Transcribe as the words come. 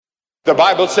The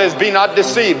Bible says, be not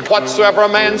deceived. Whatsoever a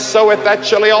man soweth, that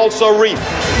shall he also reap. All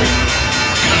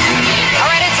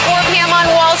right, it's 4 p.m. on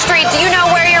Wall Street. Do you know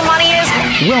where your money is?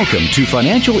 Welcome to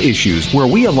Financial Issues, where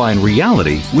we align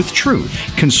reality with truth.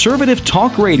 Conservative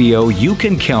talk radio you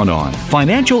can count on.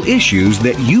 Financial issues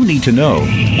that you need to know.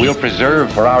 We'll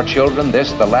preserve for our children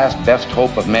this, the last best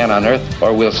hope of man on earth,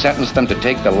 or we'll sentence them to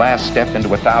take the last step into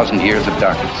 1,000 years of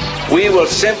darkness. We will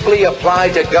simply apply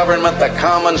to government the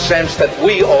common sense that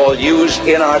we all use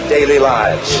in our daily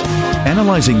lives.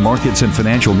 Analyzing markets and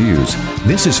financial news,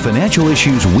 this is Financial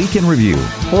Issues Week in Review.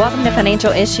 Welcome to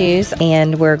Financial Issues,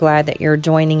 and we're glad that you're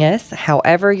joining us.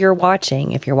 However you're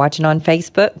watching, if you're watching on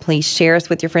Facebook, please share us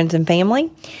with your friends and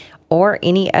family or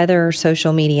any other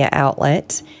social media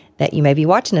outlet that you may be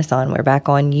watching us on. We're back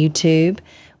on YouTube.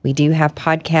 We do have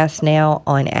podcasts now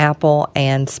on Apple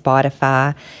and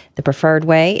Spotify. The preferred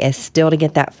way is still to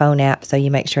get that phone app so you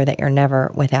make sure that you're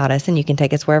never without us and you can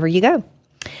take us wherever you go.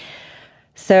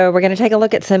 So we're going to take a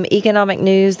look at some economic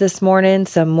news this morning,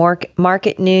 some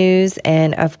market news,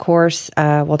 and of course,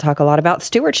 we'll talk a lot about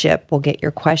stewardship. We'll get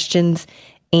your questions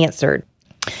answered.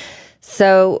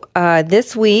 So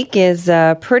this week is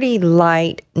a pretty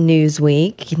light news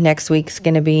week. Next week's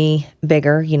going to be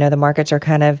bigger. You know, the markets are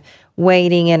kind of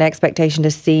waiting in expectation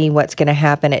to see what's going to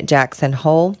happen at Jackson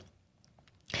Hole.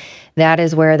 That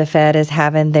is where the Fed is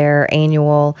having their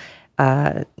annual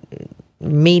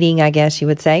meeting, I guess you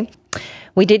would say.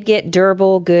 We did get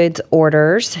durable goods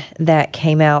orders that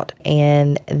came out,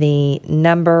 and the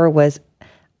number was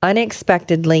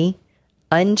unexpectedly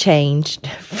unchanged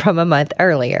from a month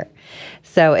earlier.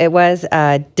 So it was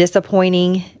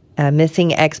disappointing,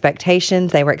 missing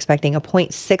expectations. They were expecting a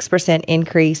 0.6%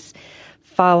 increase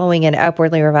following an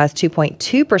upwardly revised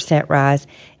 2.2% rise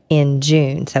in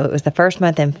June. So it was the first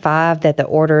month in 5 that the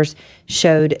orders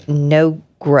showed no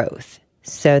growth.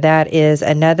 So that is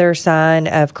another sign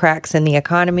of cracks in the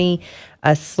economy,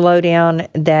 a slowdown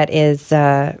that is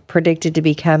predicted to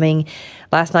be coming.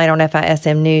 Last night on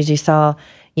FISM News,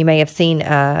 you may have seen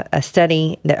a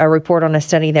report on a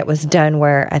study that was done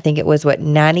where I think it was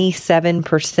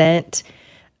 97%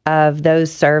 of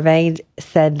those surveyed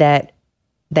said that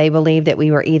they believed that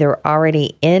we were either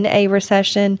already in a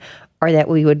recession or that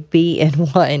we would be in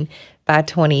one by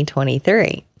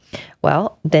 2023.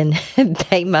 Well, then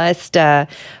they must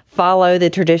follow the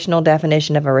traditional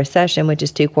definition of a recession, which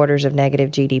is 2 quarters of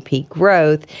negative GDP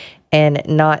growth, and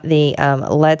not the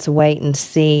let's wait and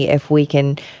see if we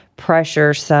can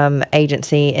pressure some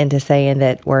agency into saying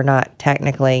that we're not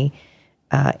technically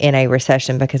in a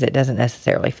recession because it doesn't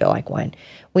necessarily feel like one.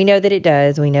 We know that it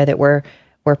does. We know that we're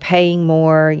paying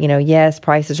more. You know, yes,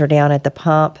 prices are down at the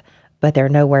pump, but they're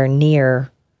nowhere near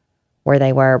where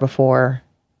they were before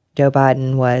Joe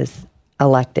Biden was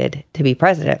elected to be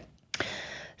president.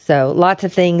 So lots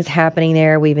of things happening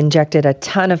there. We've injected a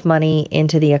ton of money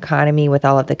into the economy with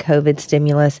all of the COVID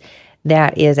stimulus.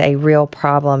 That is a real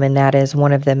problem, and that is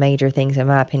one of the major things, in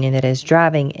my opinion, that is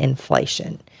driving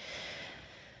inflation.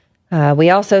 We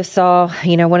also saw,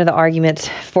 one of the arguments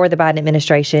for the Biden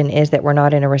administration is that we're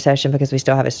not in a recession because we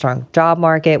still have a strong job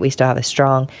market. We still have a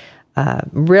strong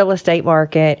real estate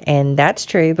market, and that's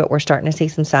true, but we're starting to see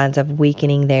some signs of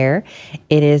weakening there.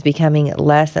 It is becoming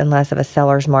less and less of a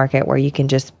seller's market where you can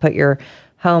just put your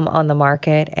home on the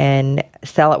market and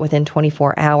sell it within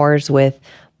 24 hours with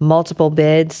multiple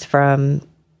bids from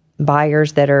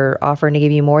buyers that are offering to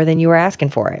give you more than you were asking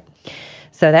for it.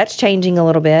 So that's changing a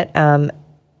little bit.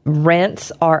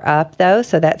 Rents are up, though,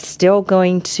 so that's still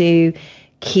going to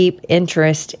keep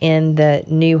interest in the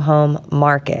new home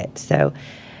market. So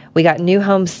we got new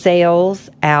home sales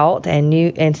out,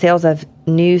 and sales of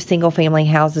new single-family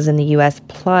houses in the U.S.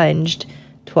 plunged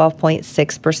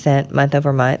 12.6% month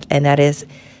over month, and that is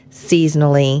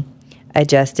seasonally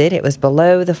adjusted. It was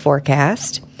below the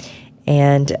forecast,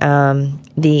 and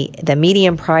the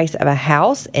median price of a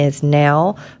house is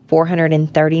now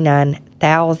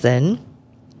 $439,000,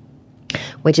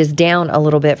 which is down a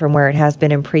little bit from where it has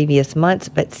been in previous months,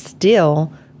 but still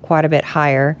quite a bit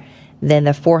higher than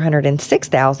the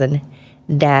 $406,000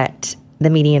 that the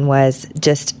median was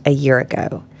just a year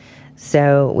ago.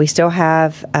 So we still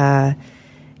have, a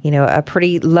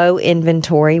pretty low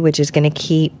inventory, which is going to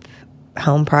keep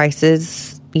home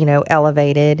prices,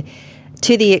 elevated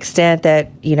to the extent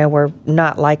that, we're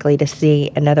not likely to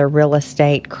see another real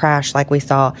estate crash like we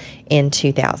saw in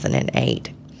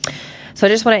 2008. So I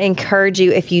just want to encourage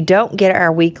you, if you don't get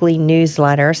our weekly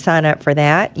newsletter, sign up for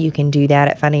that. You can do that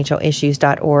at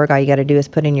financialissues.org. All you got to do is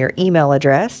put in your email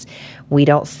address. We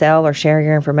don't sell or share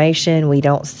your information. We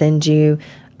don't send you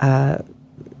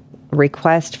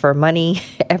request for money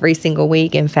every single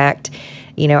week. In fact,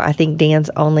 I think Dan's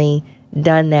only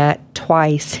done that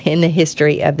twice in the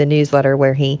history of the newsletter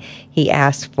where he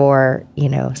asked for,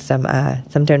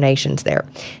 some donations there.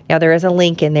 Now, there is a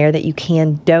link in there that you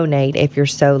can donate if you're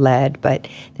so led, but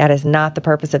that is not the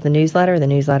purpose of the newsletter. The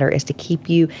newsletter is to keep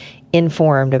you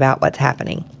informed about what's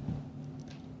happening.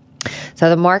 So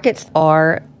the markets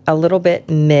are a little bit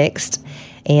mixed.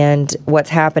 And what's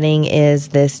happening is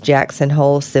this Jackson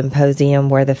Hole Symposium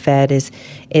where the Fed is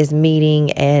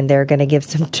meeting, and they're going to give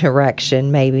some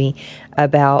direction maybe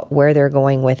about where they're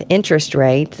going with interest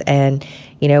rates. And,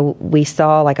 we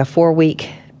saw like a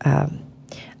 4-week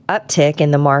uptick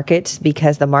in the markets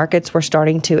because the markets were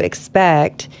starting to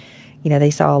expect,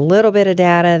 they saw a little bit of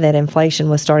data that inflation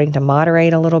was starting to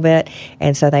moderate a little bit.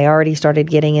 And so they already started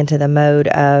getting into the mode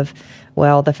of,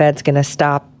 well, the Fed's going to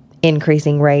stop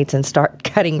increasing rates and start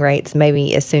cutting rates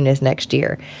maybe as soon as next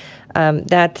year.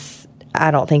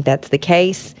 I don't think that's the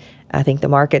case. I think the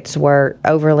markets were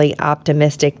overly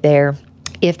optimistic there.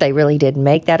 If they really did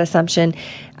make that assumption,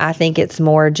 I think it's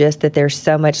more just that there's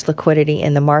so much liquidity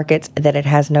in the markets that it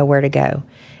has nowhere to go.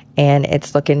 And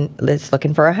it's looking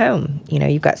for a home.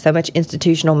 You've got so much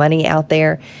institutional money out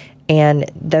there,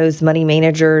 and those money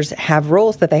managers have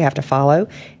rules that they have to follow,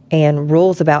 and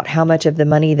rules about how much of the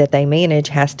money that they manage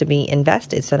has to be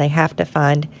invested. So they have to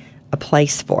find a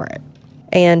place for it.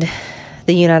 And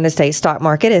the United States stock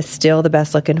market is still the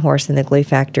best looking horse in the glue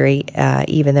factory,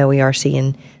 even though we are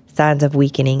seeing signs of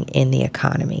weakening in the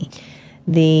economy.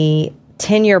 The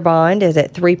 10-year bond is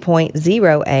at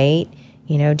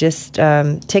 3.08, just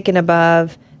ticking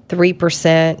above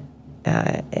 3%,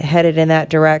 headed in that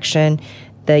direction.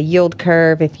 The yield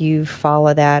curve, if you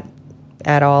follow that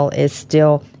at all, is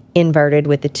still inverted,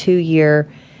 with the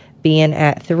 2-year being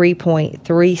at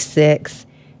 3.36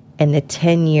 and the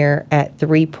 10-year at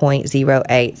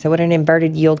 3.08. So what an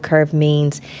inverted yield curve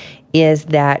means is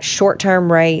that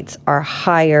short-term rates are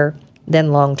higher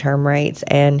than long-term rates.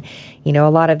 And, a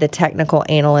lot of the technical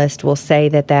analysts will say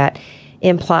that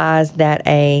implies that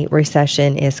a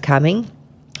recession is coming.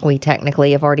 We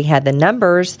technically have already had the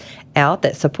numbers out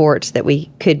that supports that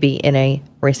we could be in a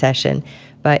recession.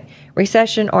 But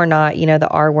recession or not, the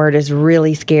R word is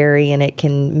really scary, and it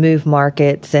can move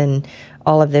markets and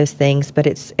all of those things, but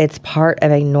it's part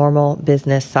of a normal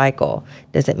business cycle.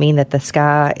 Does it mean that the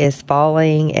sky is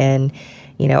falling and,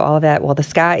 all of that? Well, the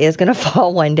sky is going to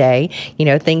fall one day.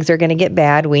 Things are going to get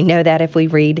bad. We know that if we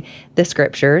read the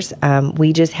scriptures.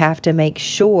 We just have to make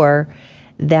sure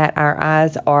that our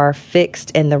eyes are fixed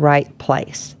in the right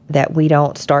place, that we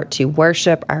don't start to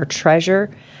worship our treasure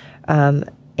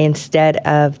instead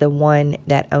of the one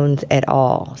that owns it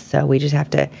all. So we just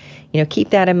have to, keep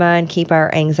that in mind, keep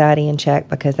our anxiety in check,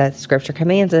 because that scripture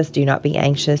commands us, do not be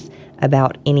anxious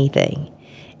about anything.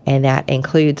 And that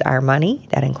includes our money,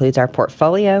 that includes our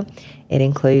portfolio, it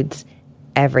includes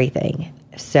everything.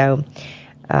 So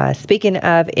speaking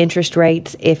of interest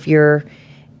rates, if you're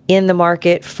in the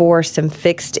market for some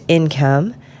fixed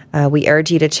income, we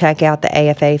urge you to check out the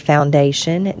AFA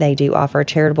Foundation. They do offer a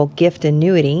charitable gift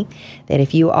annuity that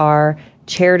if you are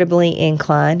charitably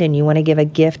inclined and you want to give a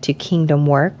gift to Kingdom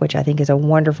Work, which I think is a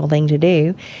wonderful thing to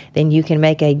do, then you can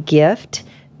make a gift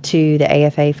to the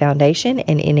AFA Foundation,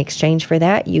 and in exchange for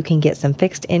that, you can get some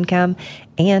fixed income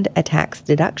and a tax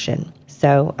deduction.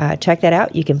 So check that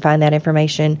out. You can find that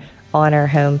information on our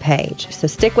homepage. So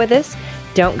stick with us.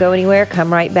 Don't go anywhere.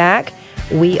 Come right back.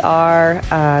 We are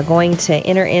going to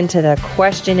enter into the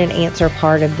question and answer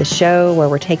part of the show where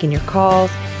we're taking your calls,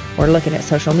 we're looking at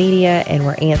social media, and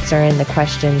we're answering the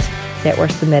questions that were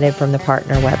submitted from the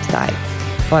partner website.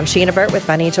 Well, I'm Shanna Burt with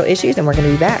Financial Issues, and we're going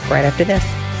to be back right after this.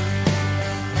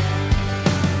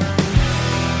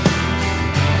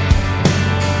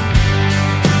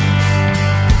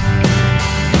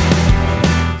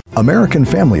 American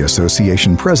Family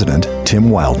Association President Tim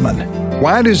Wildman.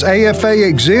 Why does AFA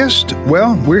exist?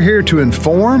 Well, we're here to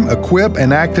inform, equip,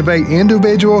 and activate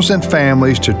individuals and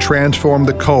families to transform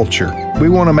the culture. We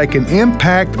want to make an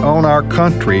impact on our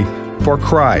country for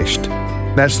Christ.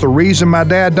 That's the reason my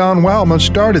dad, Don Wildman,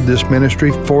 started this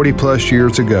ministry 40 plus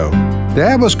years ago.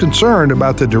 Dad was concerned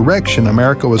about the direction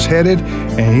America was headed,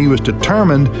 and he was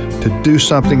determined to do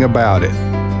something about it.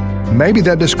 Maybe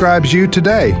that describes you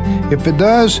today. If it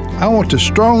does, I want to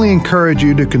strongly encourage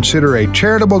you to consider a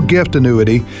charitable gift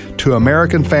annuity to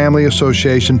American Family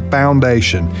Association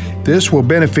Foundation. This will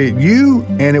benefit you,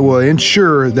 and it will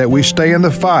ensure that we stay in the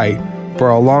fight for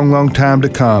a long, long time to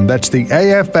come. That's the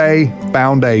AFA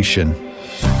Foundation.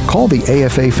 Call the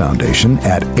AFA Foundation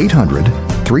at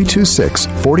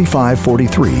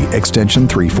 800-326-4543, extension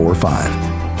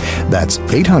 345. That's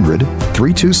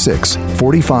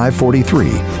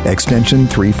 800-326-4543, extension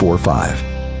 345.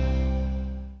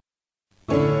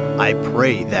 I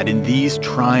pray that in these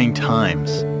trying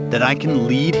times, that I can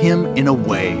lead him in a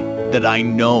way that I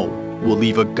know will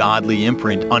leave a godly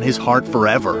imprint on his heart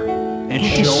forever. And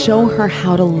to show her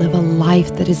how to live a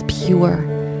life that is pure.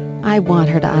 I want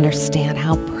her to understand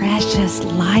how precious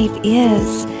life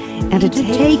is and to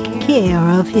take care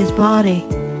of his body.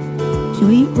 To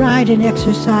eat right and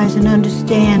exercise and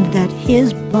understand that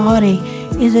his body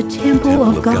is a temple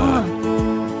of God.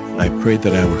 I pray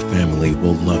that our family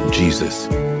will love Jesus,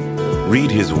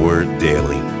 read his word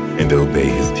daily, and obey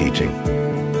his teaching.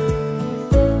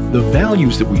 The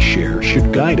values that we share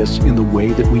should guide us in the way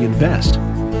that we invest.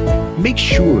 Make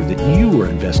sure that you are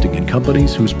investing in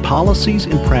companies whose policies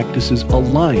and practices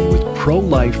align with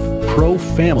pro-life,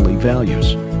 pro-family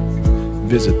values.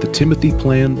 Visit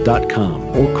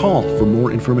thetimothyplan.com or call for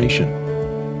more information.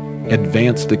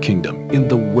 Advance the kingdom in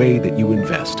the way that you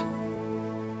invest.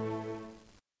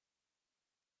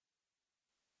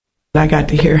 I got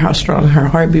to hear how strong her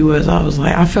heartbeat was. I was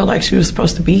like, I felt like she was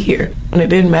supposed to be here. And it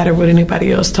didn't matter what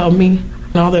anybody else told me.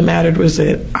 All that mattered was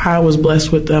that I was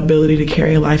blessed with the ability to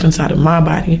carry life inside of my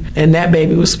body. And that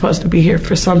baby was supposed to be here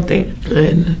for something.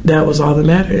 And that was all that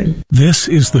mattered. This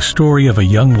is the story of a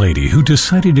young lady who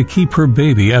decided to keep her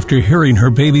baby after hearing her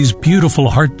baby's beautiful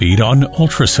heartbeat on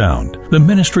ultrasound. The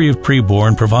Ministry of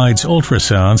Preborn provides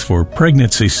ultrasounds for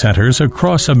pregnancy centers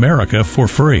across America for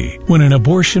free. When an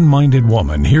abortion-minded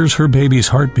woman hears her baby's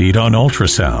heartbeat on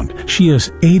ultrasound, she is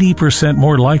 80%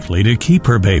 more likely to keep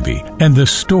her baby. And the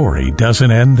story doesn't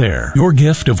end there. Your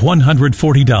gift of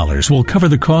 $140 will cover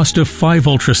the cost of 5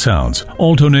 ultrasounds.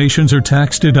 All donations are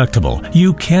tax deductible.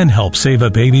 You can help save a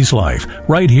baby's life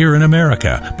right here in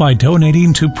America by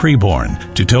donating to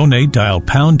Preborn. To donate, dial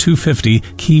pound 250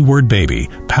 keyword baby,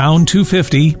 pound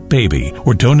 250 baby,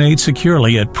 or donate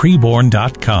securely at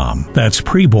preborn.com. That's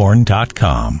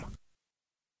preborn.com.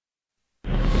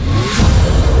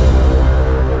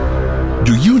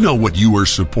 Do you know what you are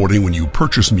supporting when you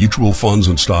purchase mutual funds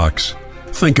and stocks?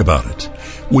 Think about it.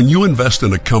 When you invest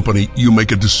in a company, you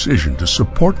make a decision to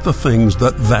support the things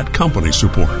that that company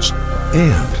supports.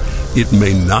 And it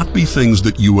may not be things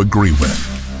that you agree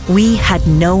with. We had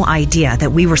no idea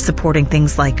that we were supporting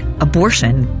things like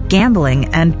abortion, gambling,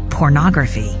 and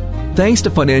pornography. Thanks to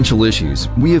Financial Issues,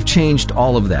 we have changed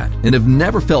all of that and have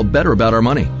never felt better about our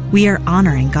money. We are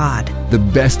honoring God. The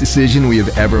best decision we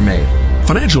have ever made.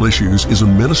 Financial Issues is a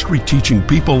ministry teaching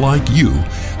people like you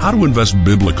how to invest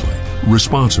biblically,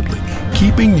 responsibly,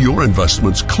 keeping your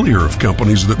investments clear of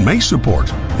companies that may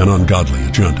support an ungodly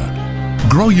agenda.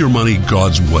 Grow your money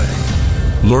God's way.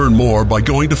 Learn more by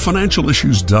going to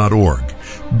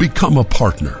financialissues.org. Become a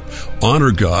partner.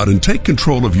 Honor God and take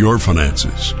control of your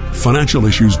finances.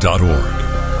 financialissues.org.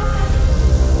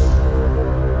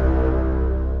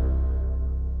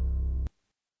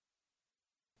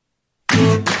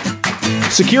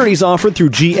 Securities offered through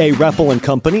G.A. Reppel &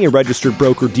 Company, a registered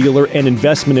broker-dealer and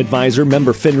investment advisor,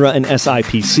 member FINRA and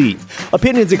SIPC.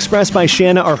 Opinions expressed by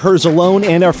Shanna are hers alone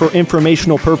and are for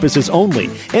informational purposes only,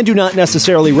 and do not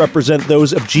necessarily represent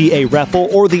those of G.A.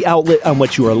 Reppel or the outlet on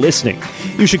which you are listening.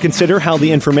 You should consider how the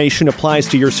information applies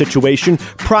to your situation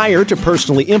prior to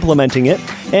personally implementing it,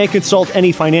 and consult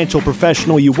any financial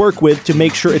professional you work with to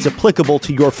make sure it's applicable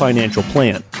to your financial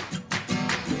plan.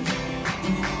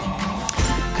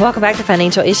 Welcome back to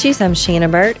Financial Issues. I'm Shanna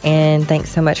Burt, and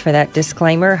thanks so much for that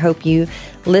disclaimer. Hope you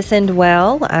listened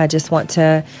well. I just want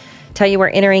to tell you we're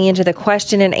entering into the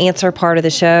question and answer part of the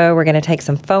show. We're going to take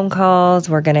some phone calls.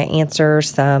 We're going to answer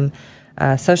some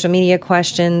social media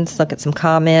questions, look at some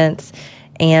comments,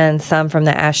 and some from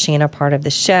the Ask Shanna part of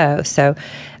the show. So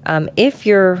if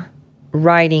you're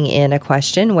writing in a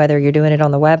question, whether you're doing it on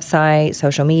the website,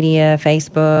 social media,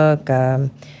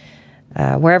 Facebook,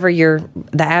 wherever you're,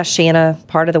 the Ask Shanna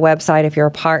part of the website, if you're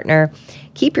a partner,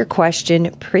 keep your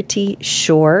question pretty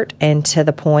short and to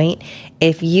the point.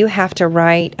 If you have to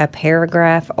write a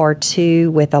paragraph or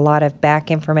two with a lot of back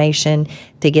information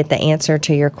to get the answer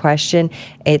to your question,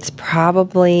 it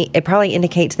probably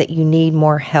indicates that you need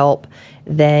more help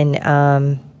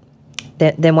than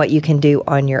what you can do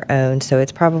on your own. So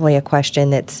it's probably a question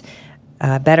that's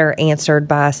better answered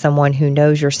by someone who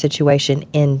knows your situation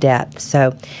in depth.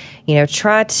 So,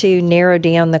 try to narrow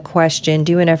down the question,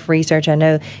 do enough research. I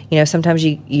know, sometimes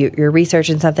you're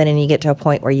researching something and you get to a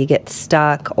point where you get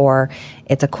stuck, or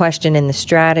it's a question in the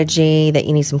strategy that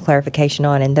you need some clarification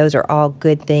on. And those are all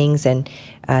good things and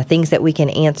things that we can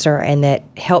answer and that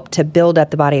help to build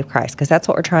up the body of Christ. Because that's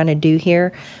what we're trying to do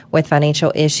here with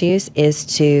Financial Issues, is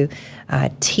to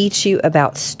teach you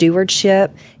about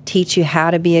stewardship, teach you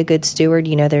how to be a good steward.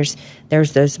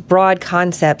 There's those broad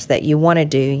concepts that you want to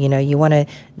do. You want to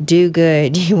do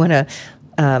good. You want to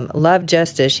love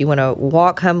justice, you want to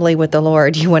walk humbly with the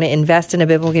Lord, you want to invest in a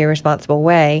biblically responsible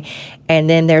way, and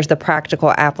then there's the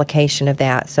practical application of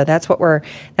that. So that's what we're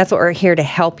here to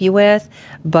help you with.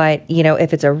 But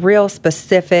if it's a real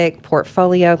specific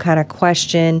portfolio kind of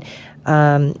question,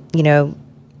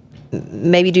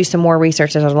 maybe do some more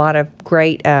research. There's a lot of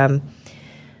great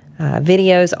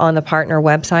videos on the partner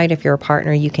website. If you're a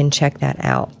partner, you can check that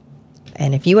out.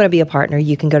 And if you want to be a partner,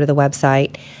 you can go to the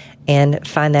website and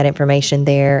find that information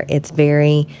there. It's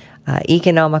very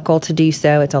economical to do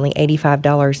so. It's only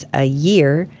 $85 a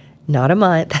year, not a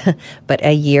month, but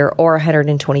a year, or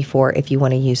 $124 if you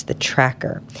want to use the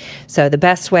tracker. So the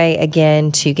best way,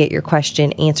 again, to get your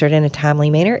question answered in a timely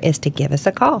manner is to give us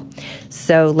a call.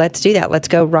 So let's do that. Let's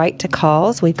go right to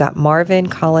calls. We've got Marvin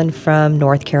calling from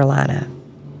North Carolina.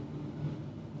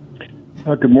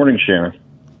 Good morning, Shanna.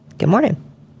 Good morning.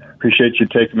 Appreciate you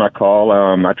taking my call.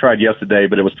 I tried yesterday,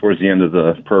 but it was towards the end of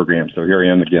the program, so here I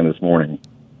am again this morning.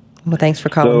 Well, thanks for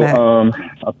calling back.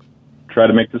 I'll try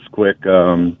to make this quick.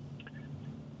 My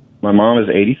mom is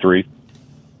 83.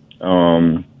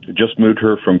 Just moved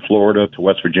her from Florida to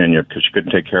West Virginia because she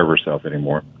couldn't take care of herself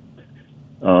anymore.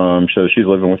 So she's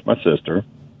living with my sister.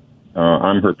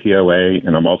 I'm her POA,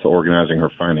 and I'm also organizing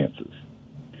her finances.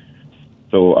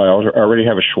 So I already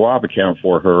have a Schwab account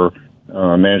for her,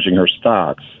 managing her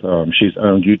stocks. She's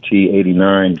owned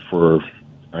UT89 for,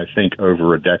 I think,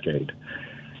 over a decade.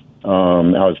 I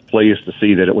was pleased to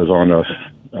see that it was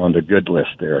on the good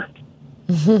list there.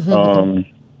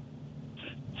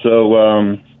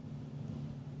 So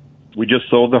we just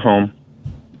sold the home.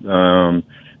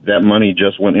 That money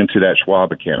just went into that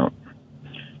Schwab account.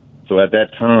 So at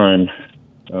that time,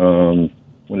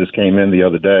 when this came in the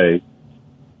other day,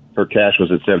 her cash was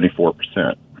at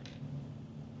 74%.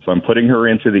 So I'm putting her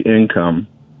into the income,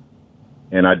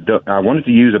 and I wanted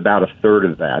to use about a third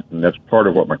of that, and that's part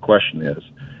of what my question is.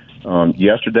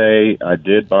 Yesterday, I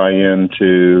did buy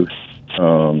into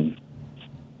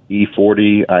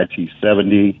E40,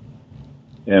 IT70,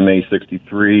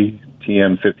 MA63,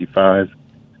 TM55,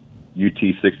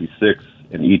 UT66,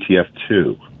 and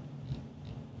ETF2.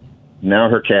 Now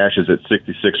her cash is at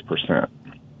 66%.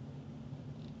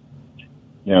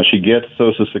 Now she gets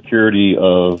Social Security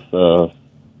of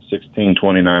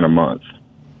 $16.29 a month,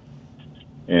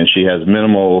 and she has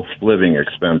minimal living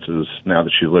expenses now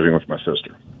that she's living with my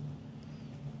sister.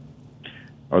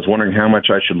 I was wondering how much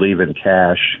I should leave in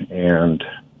cash and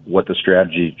what the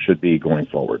strategy should be going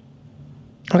forward.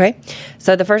 Okay.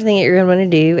 So the first thing that you're going to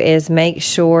want to do is make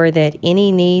sure that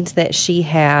any needs that she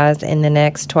has in the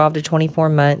next 12 to 24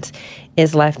 months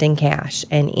is left in cash,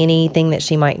 and anything that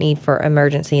she might need for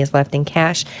emergency is left in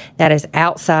cash that is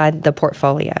outside the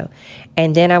portfolio.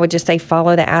 And then I would just say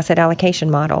follow the asset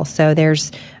allocation model. So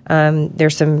there's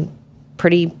some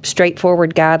pretty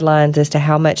straightforward guidelines as to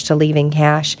how much to leave in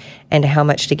cash and how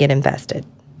much to get invested.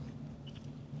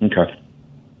 Okay.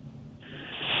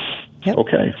 Yep.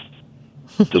 Okay.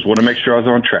 Just want to make sure I was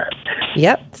on track.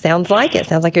 Yep. Sounds like it.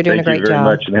 Sounds like you're doing a great job. Thank you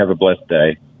very much, and have a blessed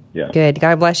day. Yeah. Good.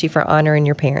 God bless you for honoring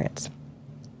your parents.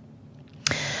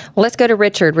 Well, let's go to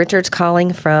Richard. Richard's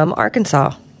calling from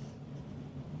Arkansas.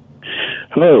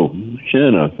 Hello,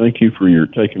 Shanna. Thank you for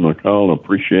taking my call. I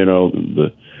appreciate all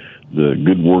the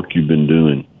good work you've been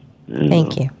doing. And,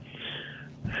 thank you.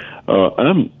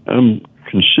 I'm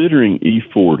considering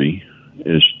E40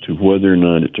 as to whether or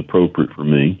not it's appropriate for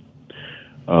me.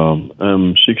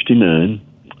 I'm 69.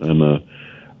 I'm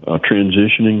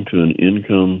transitioning to an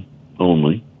income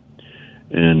only,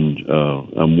 and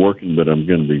I'm working, but I'm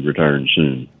going to be retiring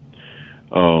soon.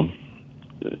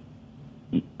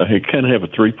 I kind of have a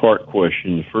three-part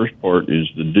question. The first part is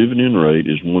the dividend rate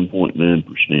is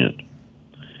 1.9%,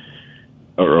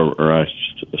 or I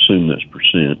assume that's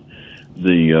percent.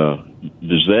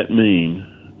 Does that mean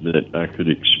that I could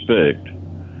expect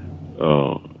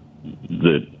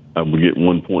that I would get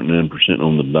 1.9%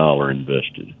 on the dollar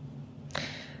invested?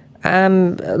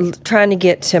 I'm trying to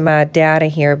get to my data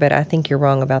here, but I think you're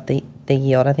wrong about the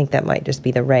yield. I think that might just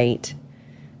be the rate.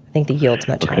 I think the yield's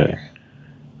much higher.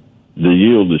 The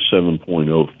yield is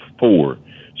 7.04.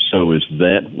 So is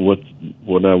that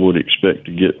what I would expect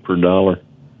to get per dollar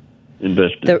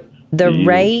invested? The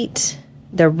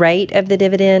rate of the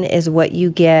dividend is what you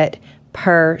get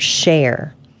per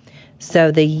share.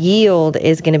 So the yield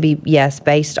is going to be, yes,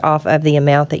 based off of the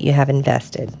amount that you have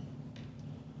invested.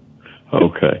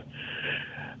 Okay.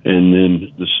 And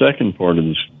then the second part of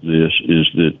this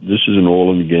is that this is an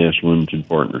oil and gas limited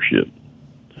partnership.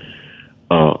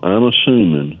 I'm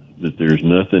assuming that there's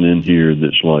nothing in here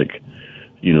that's like,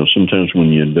 sometimes when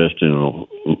you invest in an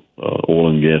oil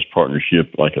and gas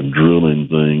partnership, like a drilling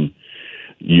thing,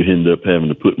 you end up having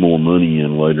to put more money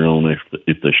in later on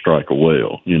if they strike a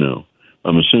whale.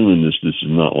 I'm assuming this is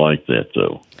not like that,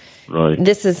 though, right?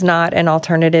 This is not an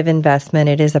alternative investment.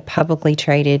 It is a publicly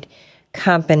traded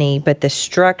company, but the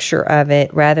structure of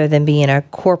it, rather than being a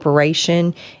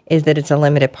corporation, is that it's a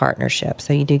limited partnership.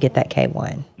 So you do get that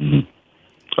K-1.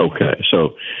 Mm-hmm. Okay,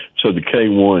 so the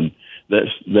K-1,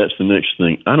 that's the next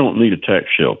thing. I don't need a tax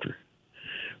shelter.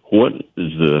 What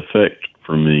is the effect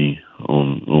for me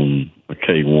on a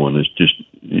K-1? It's just,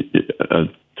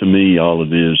 to me, all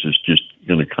it is just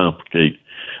going to complicate.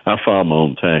 I file my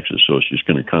own taxes, so it's just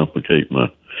going to complicate my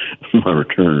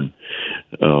return.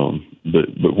 But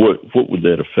what would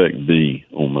that effect be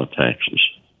on my taxes?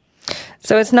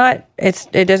 So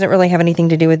it doesn't really have anything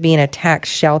to do with being a tax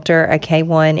shelter. A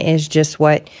K-1 is just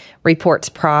what reports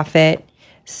profit.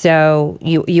 So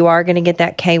you are going to get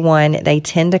that K-1. They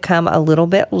tend to come a little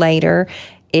bit later.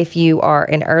 If you are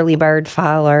an early bird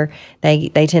filer, they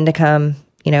tend to come,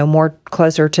 more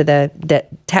closer to the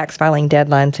tax filing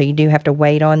deadline. So you do have to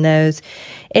wait on those.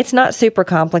 It's not super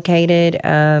complicated.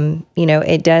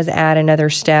 It does add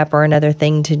another step or another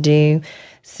thing to do.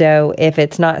 So if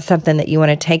it's not something that you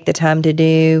want to take the time to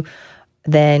do,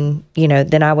 then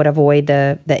I would avoid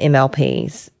the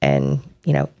MLPs and,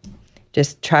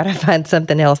 just try to find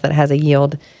something else that has a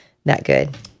yield that good.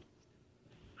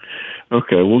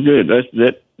 Okay, well, good.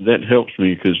 That helps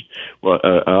me because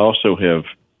I also have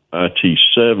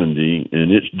IT70,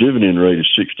 and its dividend rate is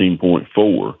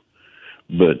 16.4,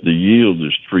 but the yield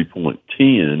is 3.10.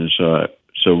 And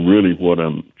so really, what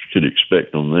I should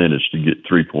expect on that is to get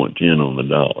 3.10 on the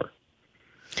dollar.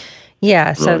 Yeah,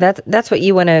 right. So that's what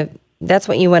you want to. That's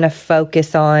what you want to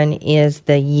focus on is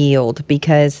the yield,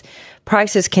 because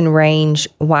prices can range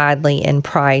widely in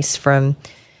price from,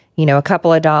 a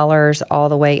couple of dollars all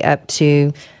the way up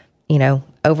to,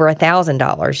 over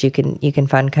 $1,000. You can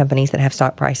find companies that have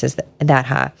stock prices that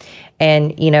high.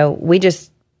 And,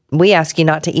 we ask you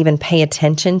not to even pay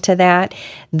attention to that.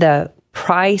 The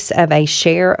price of a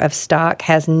share of stock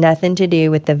has nothing to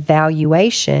do with the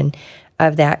valuation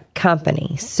of that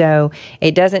company. So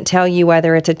it doesn't tell you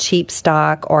whether it's a cheap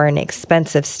stock or an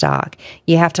expensive stock.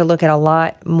 You have to look at a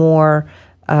lot more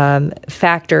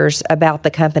factors about the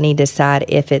company to decide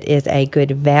if it is a good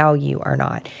value or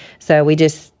not. So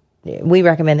we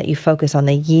recommend that you focus on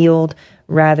the yield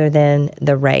rather than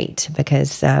the rate,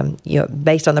 because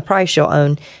based on the price, you'll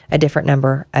own a different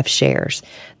number of shares.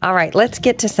 All right, let's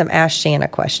get to some Ask Shanna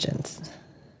questions.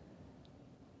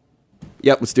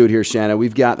 Yep, let's do it here, Shanna.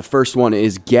 We've got the first one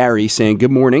is Gary saying,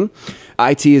 good morning.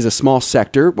 IT is a small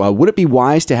sector. Would it be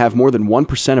wise to have more than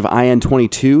 1% of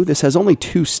IN22? This has only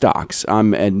 2 stocks.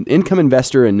 I'm an income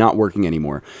investor and not working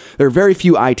anymore. There are very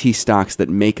few IT stocks that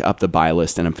make up the buy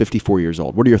list, and I'm 54 years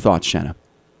old. What are your thoughts, Shanna?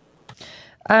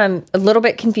 A little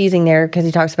bit confusing there because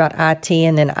he talks about IT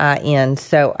and then IN.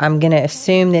 So I'm going to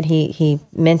assume that he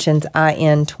mentions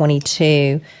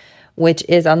IN22, which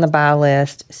is on the buy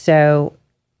list. So,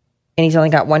 and he's only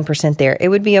got 1% there. It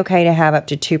would be okay to have up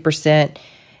to 2%,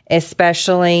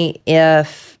 especially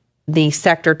if the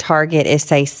sector target is,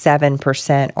 say,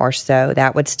 7% or so.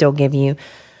 That would still give you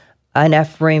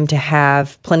enough room to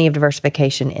have plenty of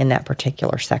diversification in that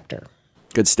particular sector.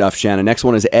 Good stuff, Shanna. Next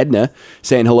one is Edna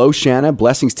saying, hello, Shanna.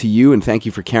 Blessings to you, and thank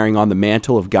you for carrying on the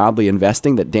mantle of godly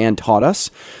investing that Dan taught us.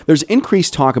 There's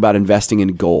increased talk about investing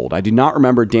in gold. I do not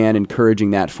remember Dan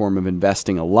encouraging that form of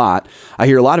investing a lot. I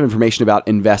hear a lot of information about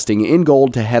investing in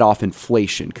gold to head off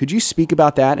inflation. Could you speak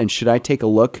about that, and should I take a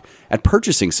look at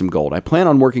purchasing some gold? I plan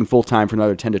on working full-time for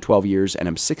another 10 to 12 years, and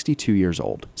I'm 61 years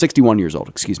old,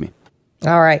 excuse me.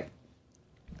 All right.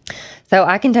 So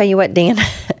I can tell you what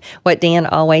Dan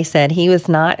always said. He was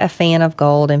not a fan of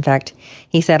gold. In fact,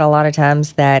 he said a lot of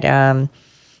times that,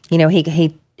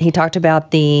 he talked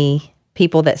about the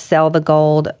people that sell the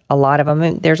gold. A lot of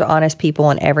them, there's honest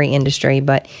people in every industry,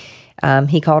 but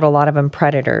he called a lot of them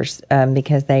predators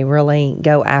because they really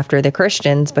go after the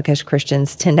Christians, because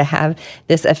Christians tend to have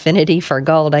this affinity for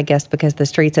gold, I guess, because the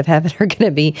streets of heaven are going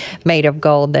to be made of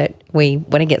gold, that we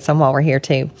want to get some while we're here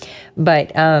too.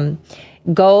 But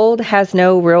gold has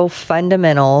no real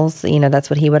fundamentals.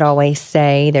 That's what he would always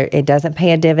say. It doesn't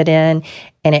pay a dividend,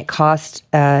 and it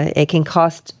can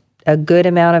cost a good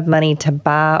amount of money to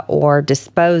buy or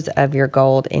dispose of your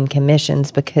gold in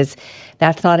commissions, because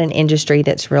that's not an industry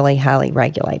that's really highly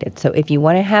regulated. So if you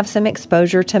want to have some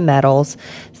exposure to metals,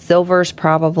 silver's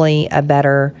probably a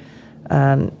better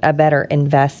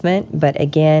investment. But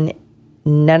again,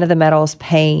 none of the metals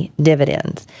pay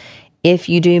dividends. If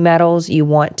you do metals, you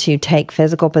want to take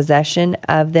physical possession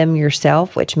of them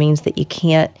yourself, which means that you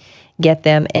can't get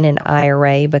them in an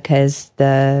IRA, because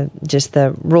the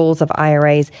rules of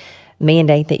IRAs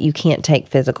mandate that you can't take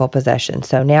physical possession.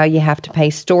 So now you have to pay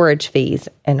storage fees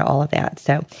and all of that.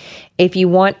 So if you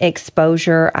want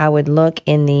exposure, I would look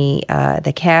in the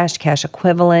cash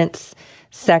equivalents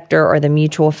sector or the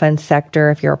mutual fund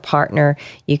sector. If you're a partner,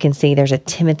 you can see there's a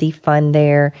Timothy fund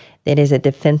there that is a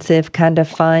defensive kind of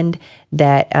fund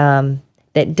that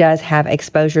does have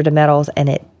exposure to metals, and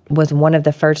it was one of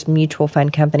the first mutual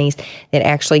fund companies that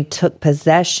actually took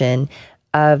possession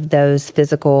of those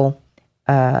physical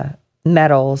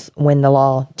metals when the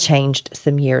law changed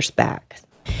some years back.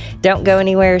 Don't go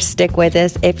anywhere. Stick with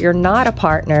us. If you're not a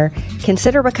partner,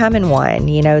 consider becoming one.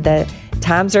 You know, the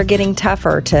times are getting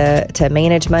tougher to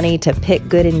manage money, to pick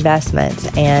good investments,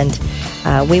 and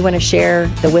we want to share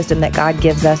the wisdom that God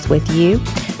gives us with you.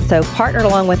 So partner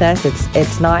along with us.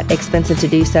 It's not expensive to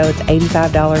do so. It's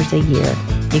 $85 a year.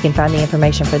 You can find the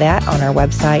information for that on our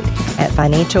website at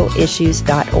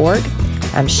financialissues.org.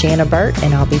 I'm Shanna Burt,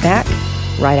 and I'll be back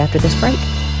right after this break.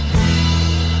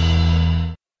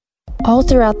 All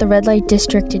throughout the red light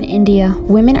district in India,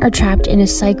 women are trapped in a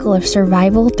cycle of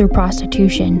survival through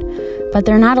prostitution. But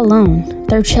they're not alone.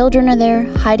 Their children are there,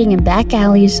 hiding in back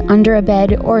alleys, under a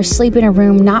bed, or asleep in a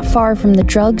room not far from the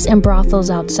drugs and brothels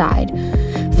outside.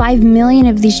 5 million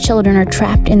of these children are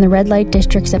trapped in the red light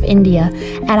districts of India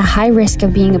at a high risk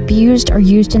of being abused or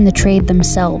used in the trade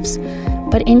themselves.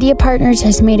 But India Partners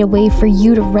has made a way for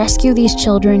you to rescue these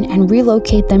children and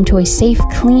relocate them to a safe,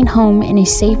 clean home in a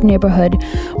safe neighborhood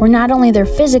where not only their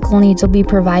physical needs will be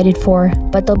provided for,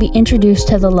 but they'll be introduced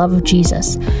to the love of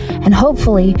Jesus. And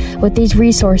hopefully, with these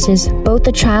resources, both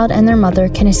the child and their mother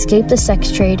can escape the sex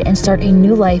trade and start a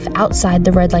new life outside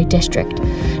the red light district.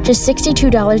 Just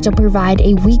 $62 will provide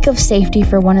a week of safety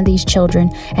for one of these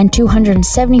children, and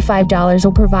 $275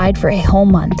 will provide for a whole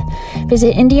month.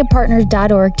 Visit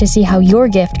IndiaPartners.org to see how your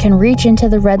gift can reach into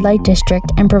the red light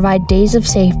district and provide days of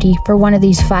safety for one of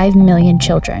these 5 million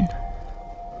children.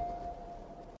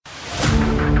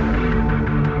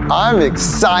 I'm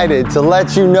excited to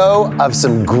let you know of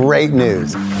some great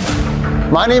news.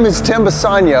 My name is Tim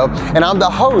Bassanio, and I'm the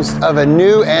host of a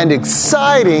new and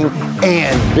exciting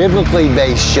and biblically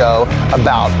based show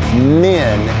about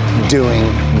men doing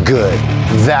good.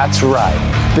 That's right.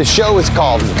 The show is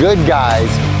called Good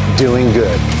Guys Doing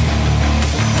Good.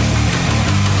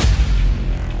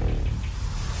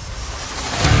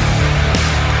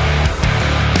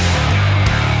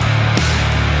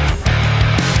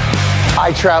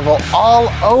 I travel all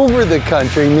over the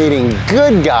country meeting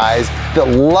good guys that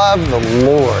love the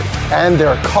Lord, and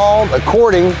they're called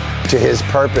according to His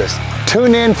purpose.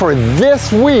 Tune in for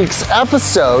this week's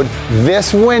episode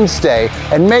this Wednesday,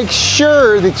 and make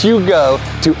sure that you go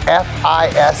to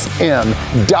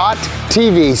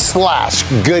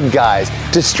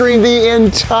fism.tv/goodguys to stream the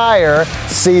entire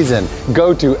season.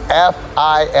 Go to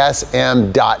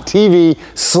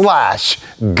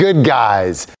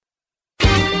fism.tv/goodguys.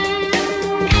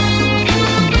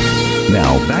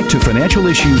 Now, back to Financial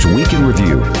Issues Week in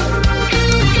Review.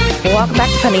 Welcome back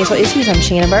to Financial Issues. I'm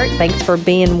Shanna Burt. Thanks for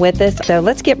being with us. So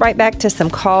let's get right back to some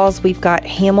calls. We've got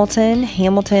Hamilton.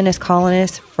 Hamilton is calling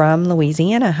us from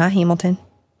Louisiana. Hi, Hamilton.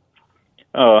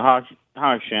 Hi,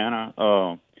 Shanna.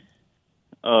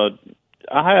 I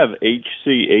have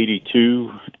HC82,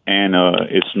 and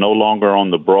it's no longer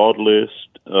on the broad list,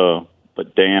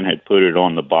 but Dan had put it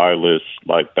on the buy list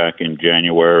like back in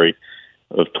January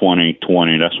of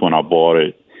 2020. That's when I bought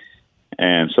it.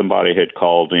 And somebody had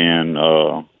called in,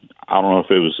 I don't know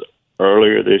if it was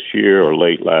earlier this year or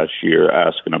late last year,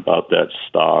 asking about that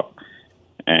stock.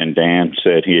 And Dan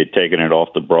said he had taken it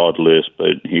off the broad list,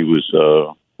 but he was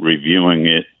reviewing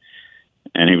it,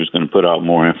 and he was going to put out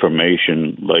more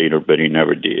information later, but he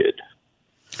never did.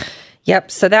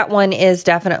 Yep, so that one is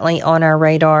definitely on our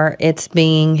radar. It's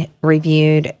being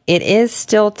reviewed. It is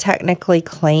still technically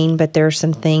clean, but there are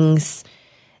some things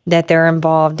that they're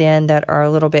involved in that are a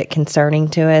little bit concerning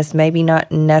to us. Maybe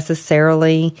not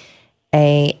necessarily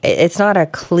it's not a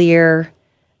clear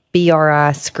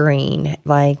BRI screen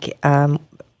like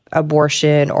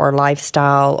abortion or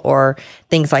lifestyle or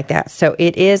things like that. So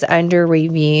it is under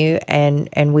review,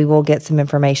 and we will get some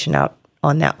information out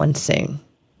on that one soon.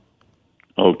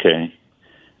 Okay.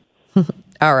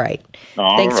 All right.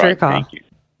 Thanks for your call. Thank you.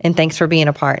 And thanks for being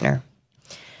a partner.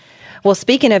 Well,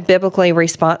 speaking of biblically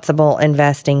responsible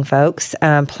investing, folks,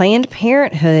 Planned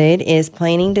Parenthood is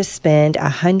planning to spend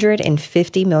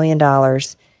 $150 million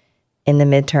in the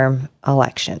midterm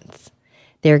elections.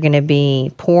 They're going to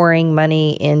be pouring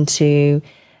money into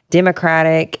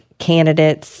Democratic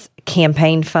candidates'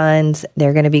 campaign funds.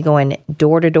 They're going to be going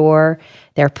door to door.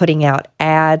 They're putting out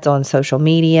ads on social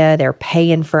media. They're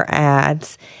paying for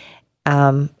ads,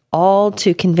 all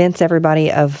to convince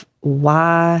everybody of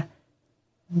why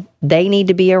they need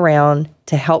to be around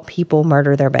to help people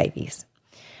murder their babies.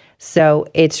 So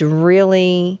it's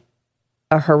really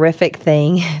a horrific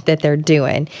thing that they're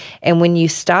doing. And when you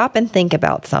stop and think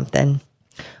about something,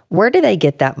 where do they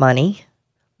get that money?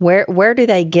 Where do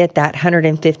they get that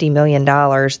 $150 million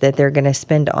that they're going to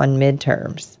spend on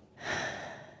midterms?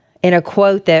 In a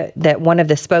quote that one of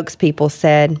the spokespeople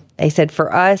said, they said,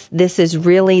 "For us, this is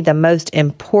really the most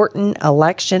important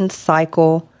election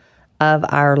cycle of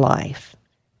our life."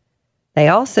 They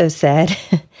also said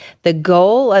the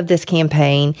goal of this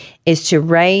campaign is to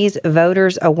raise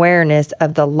voters' awareness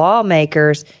of the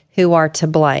lawmakers who are to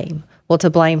blame. Well, to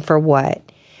blame for what?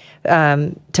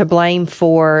 To blame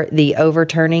for the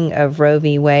overturning of Roe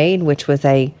v. Wade, which was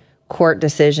a court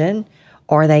decision.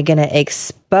 Or are they going to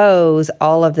expose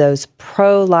all of those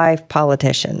pro-life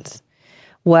politicians?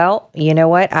 Well, you know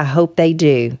what? I hope they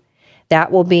do.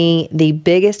 That will be the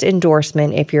biggest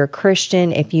endorsement if you're a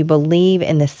Christian, if you believe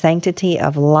in the sanctity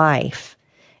of life.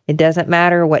 It doesn't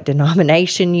matter what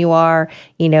denomination you are.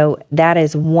 You know, that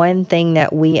is one thing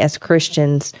that we as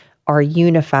Christians are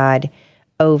unified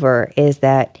over, is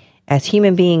that as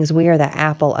human beings, we are the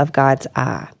apple of God's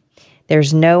eye.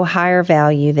 There's no higher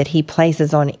value that he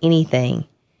places on anything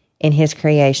in his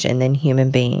creation than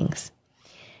human beings.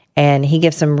 And he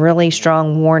gives some really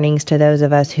strong warnings to those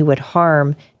of us who would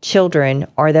harm children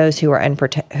or those who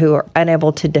are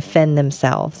unable to defend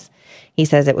themselves. He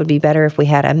says it would be better if we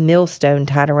had a millstone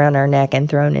tied around our neck and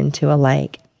thrown into a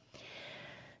lake.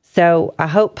 So I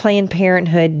hope Planned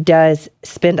Parenthood does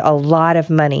spend a lot of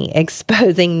money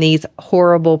exposing these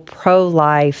horrible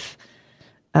pro-life,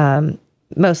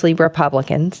 mostly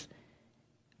Republicans,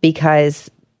 because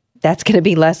that's going to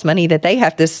be less money that they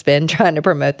have to spend trying to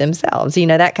promote themselves. You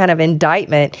know, that kind of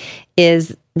indictment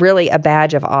is really a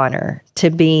badge of honor, to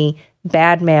be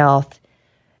bad-mouthed.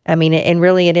 I mean, and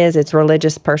really it is, it's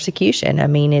religious persecution. I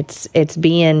mean, it's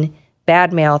being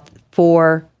bad-mouthed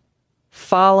for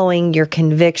following your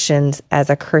convictions as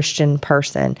a Christian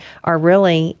person, or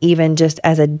really even just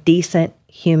as a decent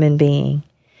human being.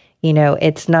 You know,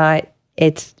 it's not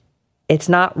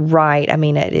right. I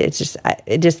mean, it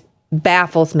just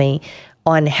baffles me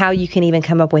on how you can even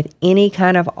come up with any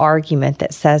kind of argument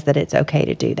that says that it's okay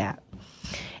to do that.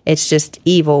 It's just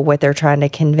evil what they're trying to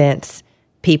convince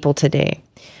people to do.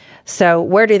 So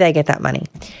where do they get that money?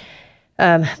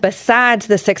 Besides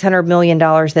the $600 million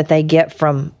that they get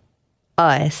from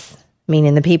us,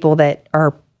 meaning the people that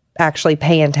are actually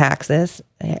paying taxes,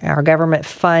 our government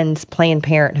funds Planned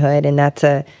Parenthood, and that's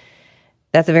a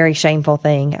very shameful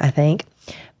thing, I think.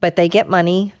 But they get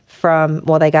money from,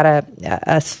 well, they got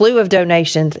a slew of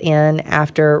donations in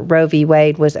after Roe v.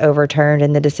 Wade was overturned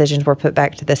and the decisions were put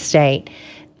back to the state.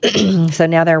 So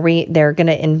now they're going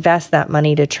to invest that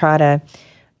money to try to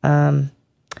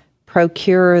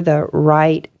procure the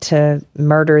right to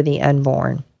murder the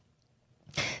unborn.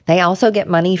 They also get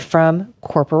money from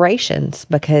corporations,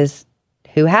 because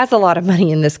who has a lot of money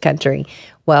in this country?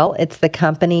 Well, it's the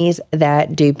companies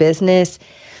that do business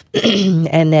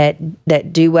and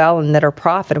that do well and that are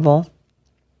profitable.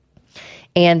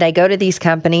 And they go to these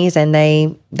companies and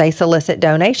they solicit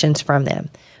donations from them.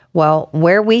 Well,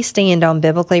 where we stand on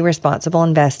biblically responsible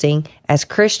investing, as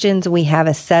Christians, we have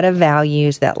a set of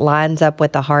values that lines up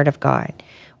with the heart of God.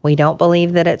 We don't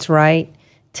believe that it's right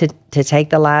to take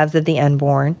the lives of the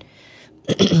unborn.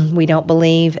 We don't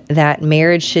believe that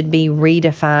marriage should be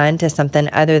redefined to something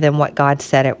other than what God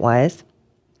said it was.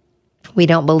 We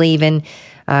don't believe in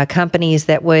companies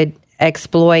that would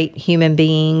exploit human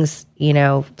beings, you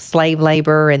know, slave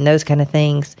labor and those kind of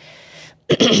things.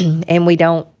 And we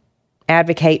don't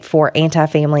advocate for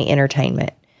anti-family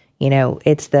entertainment. You know,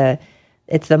 it's the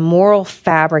moral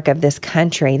fabric of this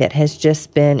country that has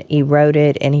just been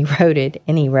eroded and eroded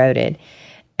and eroded.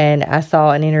 And I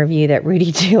saw an interview that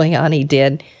Rudy Giuliani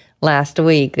did last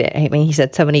week. That, I mean, he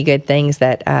said so many good things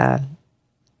that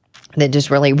just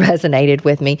really resonated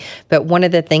with me. But one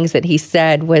of the things that he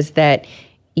said was that,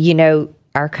 you know,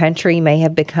 our country may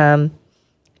have become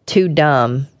too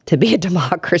dumb to be a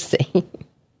democracy.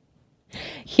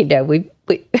 You know,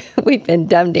 we've been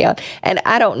dumbed down. And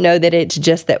I don't know that it's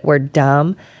just that we're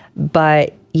dumb,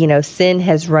 but, you know, sin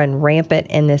has run rampant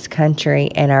in this country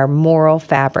and our moral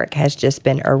fabric has just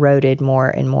been eroded more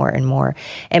and more and more.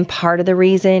 And part of the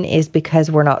reason is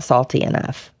because we're not salty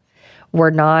enough.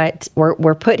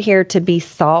 We're put here to be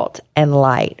salt and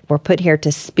light. We're put here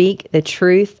to speak the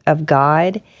truth of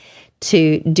God,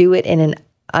 to do it in an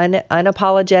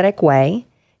unapologetic way,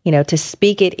 you know, to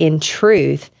speak it in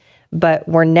truth, but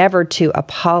we're never to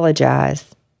apologize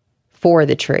for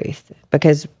the truth,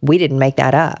 because we didn't make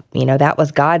that up. That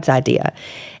was God's idea.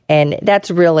 And that's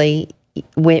really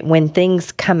when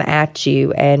things come at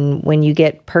you, and when you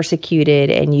get persecuted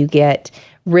and you get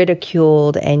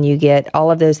ridiculed and you get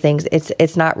all of those things,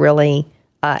 it's not really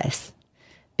us,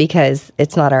 because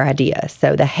it's not our idea.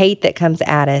 So the hate that comes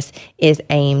at us is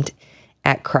aimed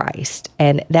at Christ,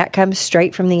 and that comes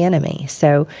straight from the enemy.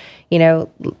 So,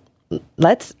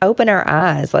 let's open our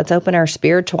eyes. Let's open our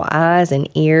spiritual eyes and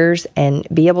ears and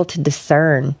be able to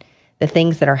discern the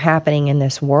things that are happening in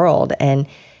this world. And,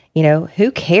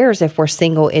 who cares if we're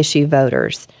single issue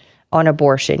voters on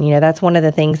abortion? That's one of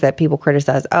the things that people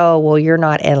criticize. Oh, well, you're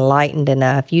not enlightened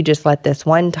enough. You just let this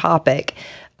one topic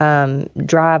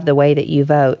drive the way that you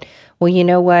vote. Well, you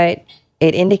know what?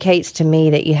 It indicates to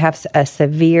me that you have a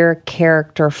severe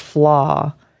character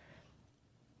flaw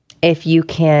if you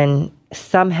can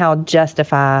somehow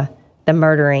justify the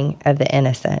murdering of the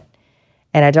innocent.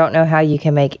 And I don't know how you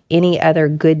can make any other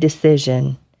good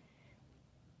decision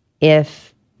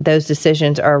if those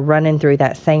decisions are running through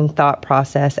that same thought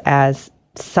process as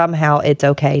somehow it's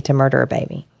okay to murder a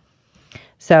baby.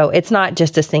 So it's not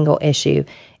just a single issue.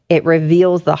 It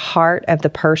reveals the heart of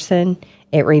the person.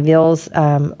 It reveals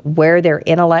where their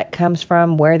intellect comes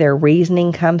from, where their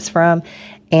reasoning comes from.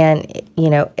 And,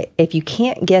 if you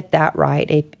can't get that right,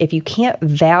 if you can't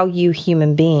value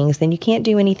human beings, then you can't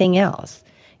do anything else.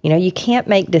 You can't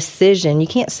make decision. You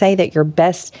can't say that your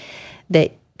best,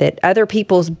 that other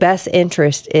people's best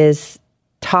interest is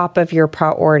top of your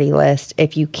priority list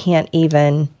if you can't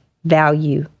even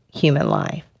value human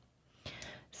life.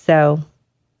 So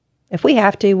if we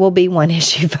have to, we'll be one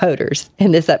issue voters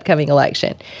in this upcoming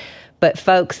election. But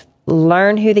folks,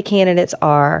 learn who the candidates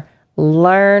are.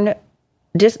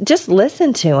 Just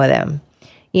listen to them.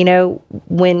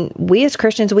 When we as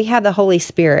Christians, we have the Holy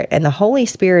Spirit, and the Holy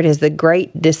Spirit is the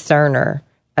great discerner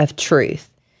of truth.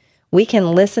 We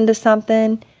can listen to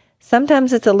something.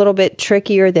 Sometimes it's a little bit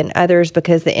trickier than others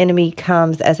because the enemy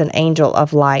comes as an angel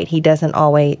of light.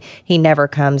 He never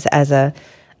comes as a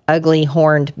ugly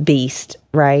horned beast,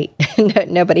 right?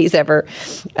 Nobody's ever,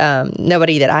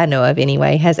 nobody that I know of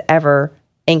anyway, has ever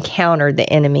encountered the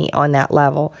enemy on that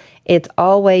level. It's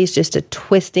always just a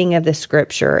twisting of the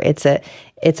scripture. It's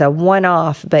a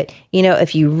one-off, but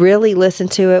if you really listen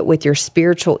to it with your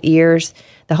spiritual ears,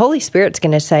 the Holy Spirit's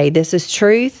going to say, this is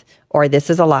truth or this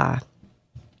is a lie.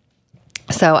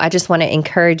 So I just want to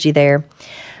encourage you there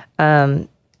to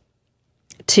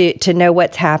know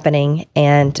what's happening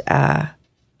and to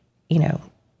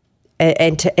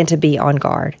be on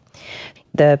guard.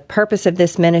 The purpose of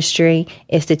this ministry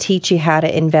is to teach you how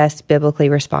to invest biblically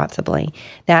responsibly.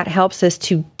 That helps us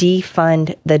to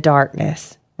defund the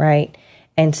darkness, right?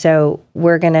 And so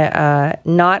we're going to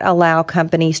not allow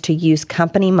companies to use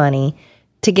company money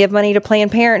to give money to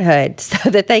Planned Parenthood so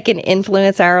that they can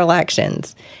influence our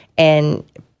elections and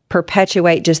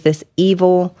perpetuate just this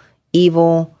evil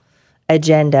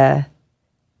agenda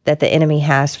that the enemy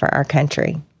has for our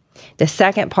country. The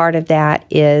second part of that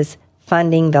is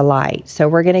funding the light. So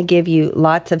we're going to give you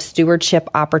lots of stewardship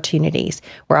opportunities.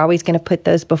 We're always going to put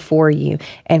those before you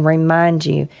and remind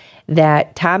you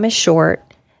that time is short.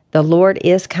 The Lord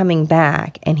is coming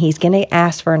back, and he's going to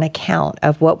ask for an account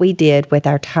of what we did with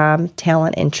our time,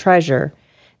 talent, and treasure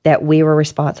that we were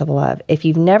responsible of. If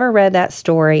you've never read that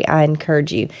story, I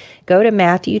encourage you. Go to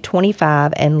Matthew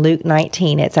 25 and Luke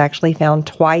 19. It's actually found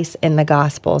twice in the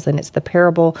Gospels, and it's the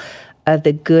parable of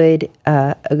the good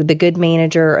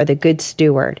manager or the good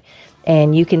steward.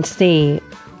 And you can see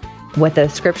what the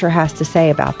scripture has to say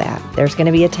about that. There's going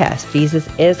to be a test. Jesus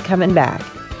is coming back.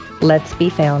 Let's be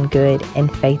found good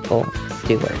and faithful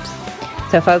stewards.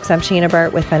 So, folks, I'm Shanna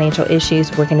Burt with Financial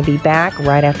Issues. We're going to be back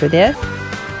right after this.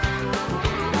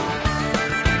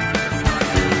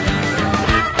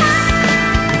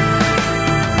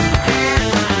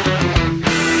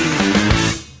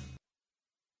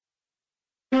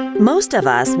 Most of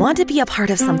us want to be a part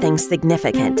of something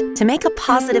significant to make a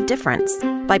positive difference.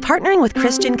 By partnering with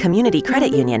Christian Community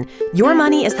Credit Union, your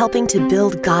money is helping to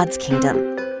build God's kingdom.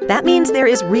 That means there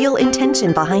is real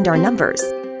intention behind our numbers.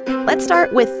 Let's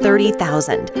start with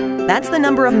 30,000. That's the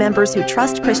number of members who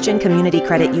trust Christian Community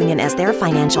Credit Union as their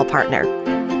financial partner.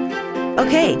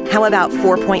 Okay, how about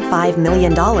 $4.5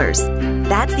 million?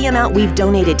 That's the amount we've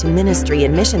donated to ministry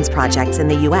and missions projects in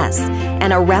the U.S.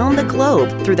 and around the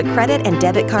globe through the credit and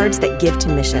debit cards that give to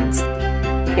missions.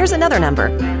 Here's another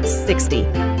number, 60.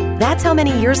 That's how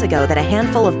many years ago that a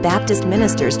handful of Baptist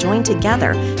ministers joined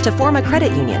together to form a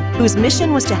credit union whose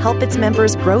mission was to help its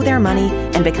members grow their money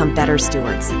and become better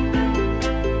stewards.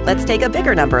 Let's take a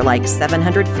bigger number like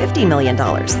 $750 million.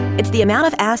 It's the amount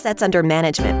of assets under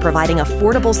management providing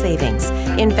affordable savings,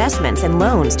 investments, and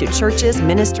loans to churches,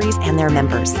 ministries, and their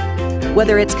members.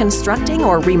 Whether it's constructing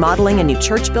or remodeling a new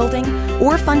church building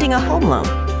or funding a home loan,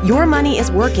 your money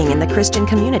is working in the Christian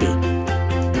community.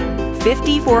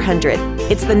 5,400.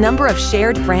 It's the number of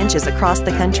shared branches across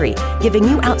the country, giving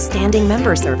you outstanding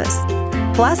member service.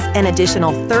 Plus an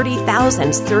additional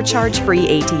 30,000 surcharge-free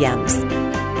ATMs.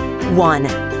 One.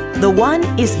 The one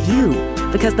is you,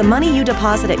 because the money you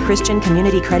deposit at Christian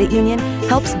Community Credit Union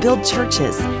helps build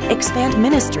churches, expand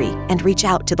ministry, and reach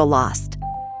out to the lost.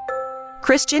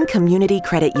 Christian Community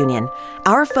Credit Union.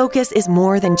 Our focus is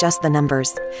more than just the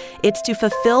numbers. It's to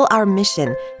fulfill our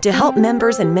mission to help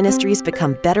members and ministries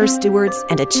become better stewards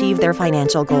and achieve their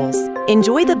financial goals.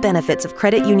 Enjoy the benefits of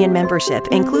credit union membership,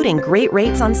 including great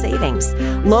rates on savings,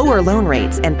 lower loan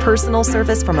rates, and personal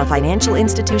service from a financial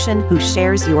institution who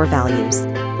shares your values.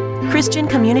 Christian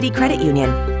Community Credit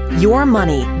Union. Your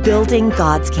money building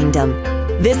God's kingdom.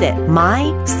 Visit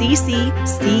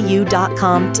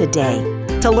mycccu.com today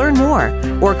to learn more,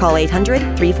 or call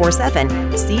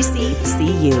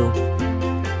 800-347-CCCU.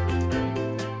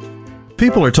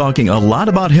 People are talking a lot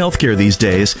about healthcare these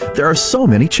days. There are so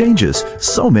many changes,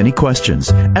 so many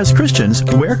questions. As Christians,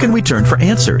 where can we turn for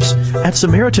answers? At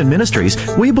Samaritan Ministries,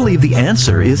 we believe the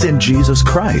answer is in Jesus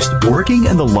Christ, working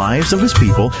in the lives of His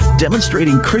people,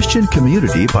 demonstrating Christian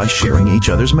community by sharing each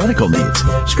other's medical needs,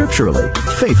 scripturally,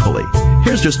 faithfully.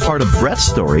 Here's just part of Brett's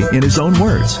story in his own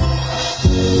words.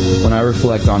 When I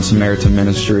reflect on Samaritan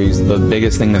Ministries, the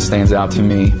biggest thing that stands out to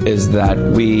me is that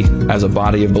we, as a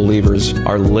body of believers,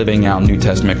 are living out New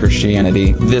Testament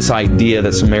Christianity. This idea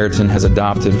that Samaritan has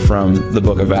adopted from the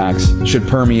book of Acts should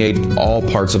permeate all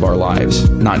parts of our lives,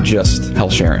 not just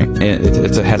health sharing.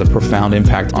 It has a profound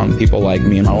impact on people like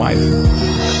me and my wife.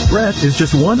 Brett is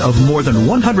just one of more than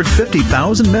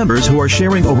 150,000 members who are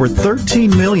sharing over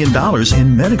 $13 million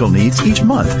in medical needs each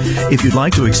month. If you'd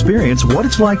like to experience what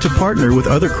it's like to partner with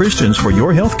other Christians for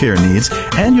your healthcare needs,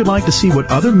 and you'd like to see what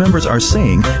other members are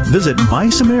saying, visit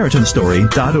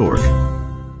mysamaritanstory.org.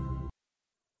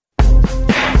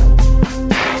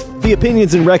 The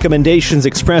opinions and recommendations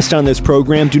expressed on this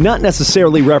program do not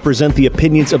necessarily represent the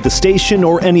opinions of the station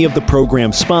or any of the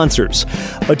program sponsors.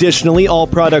 Additionally, all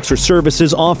products or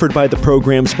services offered by the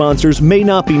program sponsors may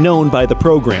not be known by the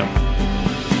program.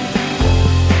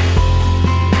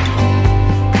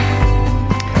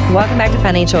 Welcome back to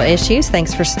Financial Issues.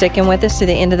 Thanks for sticking with us to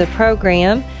the end of the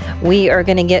program. We are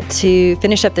going to get to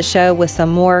finish up the show with some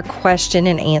more question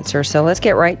and answer. So let's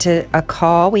get right to a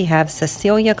call. We have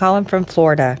Cecilia calling from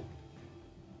Florida.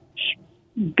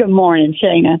 Good morning,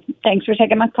 Shana. Thanks for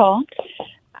taking my call.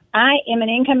 I am an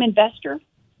income investor,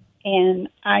 and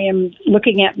I am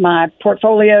looking at my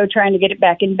portfolio, trying to get it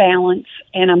back in balance,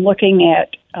 and I'm looking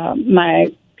at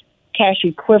my cash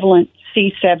equivalent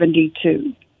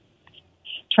C72,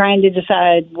 trying to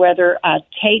decide whether I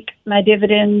take my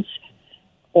dividends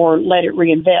or let it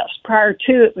reinvest. Prior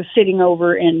to it was sitting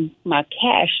over in my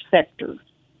cash sector,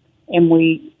 and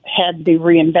we had the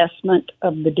reinvestment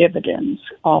of the dividends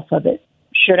off of it.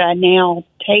 Should I now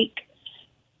take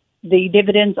the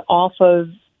dividends off of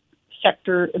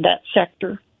that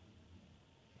sector?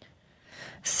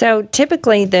 So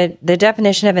typically the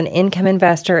definition of an income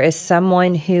investor is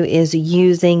someone who is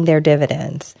using their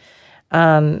dividends.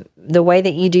 The way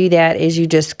that you do that is you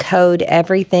just code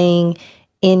everything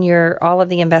in all of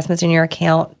the investments in your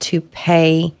account to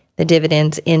pay the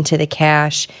dividends into the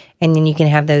cash, and then you can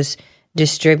have those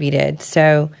distributed.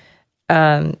 So,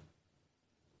 I'm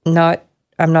not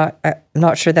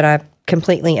sure that I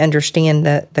completely understand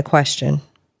the question.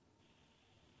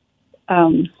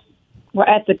 Well,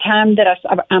 at the time that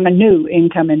I'm a new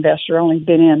income investor, only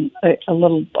been in a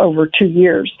little over 2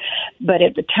 years, but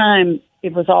at the time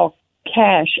it was all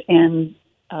cash, and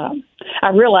I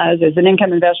realized as an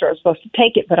income investor I was supposed to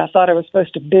take it, but I thought I was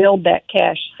supposed to build that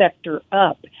cash sector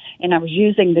up, and I was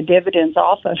using the dividends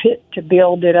off of it to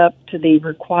build it up to the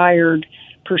required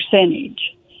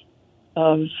percentage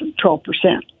of 12%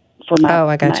 for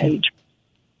my age.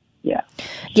 Yeah.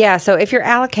 Yeah. So if your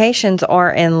allocations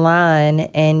are in line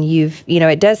and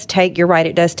it does take, you're right,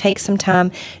 it does take some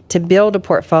time to build a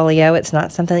portfolio. It's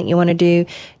not something that you want to do,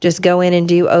 just go in and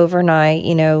do overnight,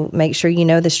 make sure you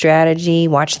know the strategy,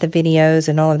 watch the videos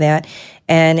and all of that.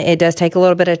 And it does take a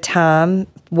little bit of time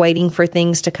waiting for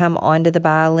things to come onto the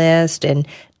buy list and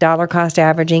dollar cost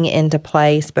averaging into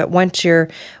place. But once you're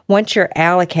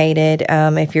allocated,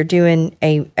 if you're doing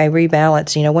a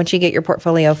rebalance, once you get your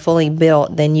portfolio fully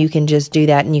built, then you can just do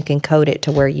that and you can code it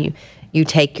to where you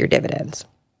take your dividends.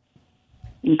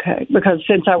 Okay, because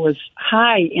since I was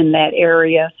high in that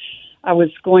area, I was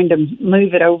going to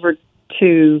move it over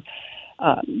to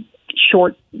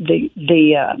short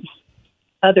the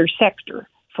other sector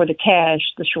for the cash,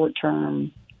 the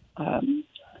short-term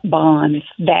bonds.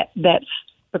 That's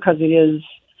because it is,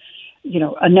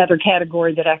 another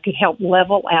category that I could help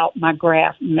level out my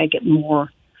graph and make it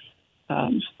more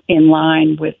in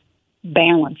line with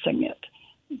balancing it.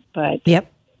 But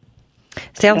yep.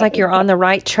 Sounds like you're on the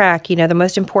right track. The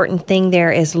most important thing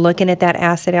there is looking at that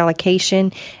asset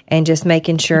allocation and just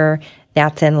making sure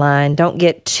that's in line. Don't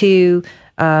get too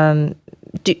concerned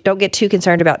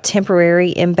about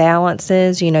temporary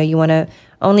imbalances. You want to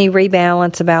only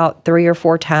rebalance about 3 or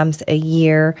 4 times a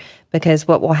year, because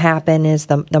what will happen is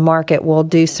the market will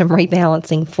do some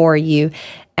rebalancing for you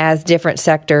as different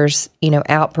sectors,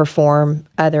 outperform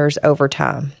others over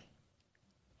time.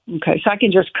 Okay, so I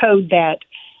can just code that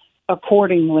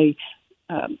accordingly.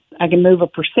 I can move a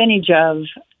percentage of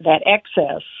that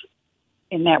excess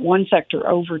in that one sector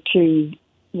over to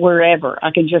wherever.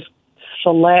 I can just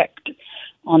select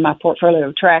on my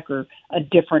portfolio tracker a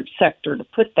different sector to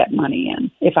put that money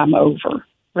in if I'm over,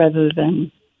 rather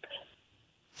than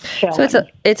selling. So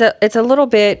it's a little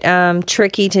bit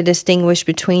tricky to distinguish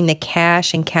between the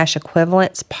cash and cash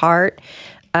equivalents part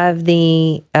of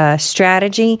the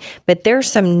strategy, but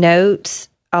there's some notes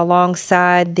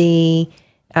alongside the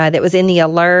that was in the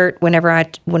alert whenever I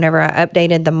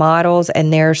updated the models,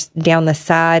 and there's down the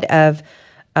side of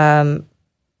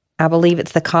I believe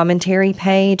it's the commentary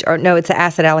page, or no, it's the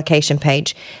asset allocation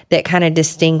page that kind of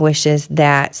distinguishes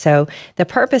that. So the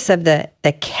purpose of the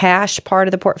cash part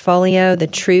of the portfolio, the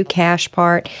true cash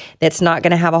part that's not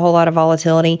going to have a whole lot of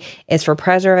volatility, is for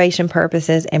preservation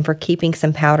purposes and for keeping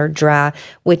some powder dry,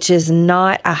 which is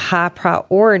not a high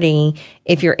priority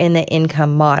if you're in the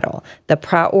income model. The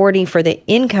priority for the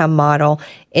income model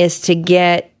is to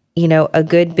get, a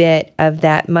good bit of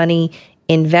that money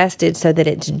invested so that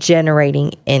it's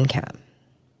generating income.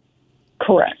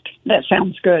 Correct. That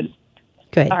sounds good.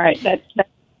 Good. All right. That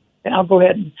I'll go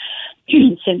ahead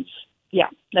and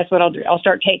that's what I'll do. I'll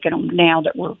start taking them now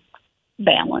that we're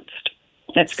balanced.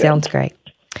 That's good. Sounds great.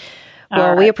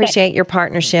 Well, we appreciate your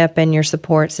partnership and your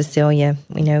support, Cecilia.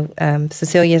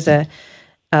 Cecilia's a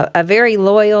very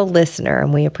loyal listener,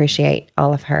 and we appreciate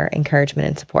all of her encouragement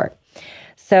and support.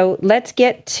 So let's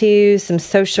get to some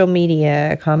social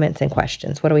media comments and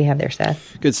questions. What do we have there,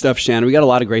 Seth? Good stuff, Shanna. We got a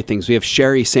lot of great things. We have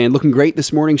Sherry saying, looking great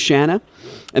this morning, Shanna.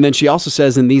 And then she also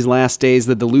says, in these last days,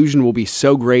 the delusion will be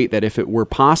so great that if it were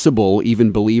possible,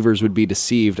 even believers would be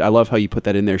deceived. I love how you put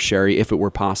that in there, Sherry, if it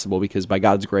were possible, because by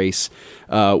God's grace,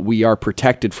 we are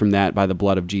protected from that by the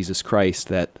blood of Jesus Christ,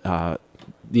 that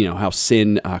how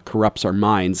sin corrupts our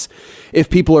minds. If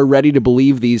people are ready to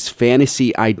believe these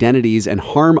fantasy identities and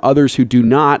harm others who do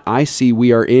not, I see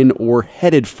we are in or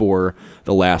headed for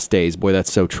the last days. Boy,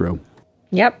 that's so true.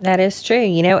 Yep, that is true.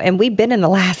 And we've been in the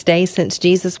last days since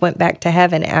Jesus went back to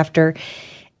heaven after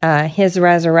his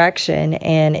resurrection.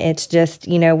 And it's just,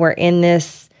 we're in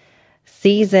this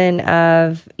season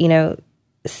of,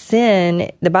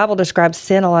 sin. The Bible describes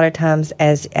sin a lot of times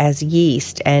as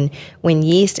yeast, and when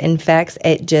yeast infects,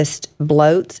 it just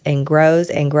bloats and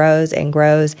grows and grows and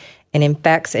grows and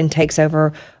infects and takes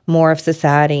over more of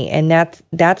society, and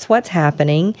that's what's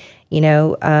happening.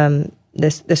 The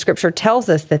scripture tells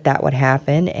us that would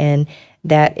happen, and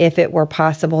that if it were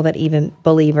possible that even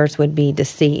believers would be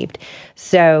deceived.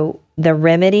 So the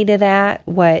remedy to that,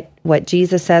 what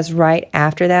Jesus says right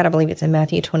after that, I believe it's in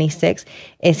Matthew 26,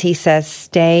 is he says,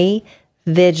 stay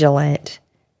vigilant,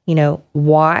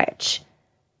 watch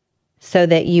so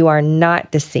that you are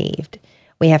not deceived.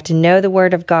 We have to know the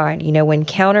word of God. When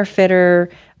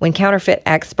counterfeit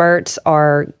experts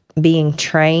are being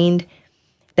trained,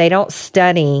 they don't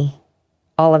study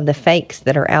all of the fakes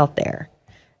that are out there.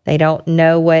 They don't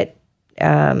know what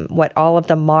all of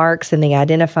the marks and the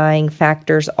identifying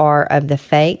factors are of the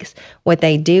fakes. What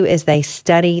they do is they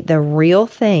study the real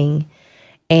thing,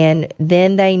 and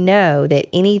then they know that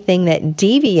anything that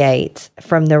deviates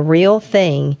from the real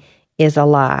thing is a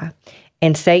lie.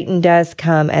 And Satan does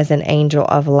come as an angel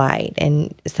of light.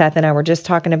 And Seth and I were just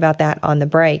talking about that on the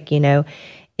break.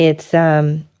 It's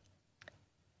the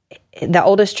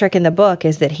oldest trick in the book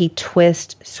is that he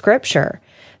twists scripture.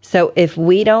 So if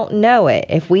we don't know it,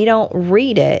 if we don't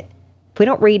read it,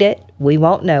 we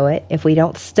won't know it. If we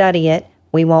don't study it,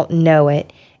 we won't know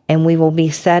it. And we will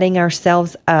be setting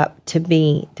ourselves up to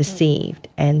be deceived.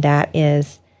 And that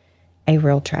is a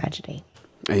real tragedy.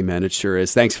 Amen. It sure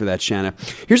is. Thanks for that, Shanna.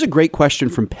 Here's a great question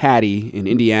from Patty in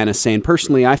Indiana saying,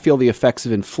 personally, I feel the effects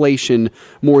of inflation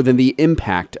more than the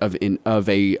impact of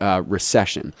a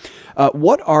recession.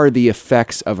 What are the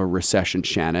effects of a recession,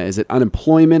 Shanna? Is it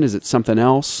unemployment? Is it something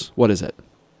else? What is it?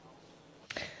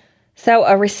 So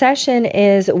a recession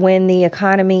is when the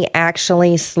economy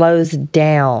actually slows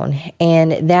down,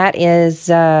 and that is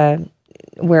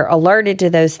we're alerted to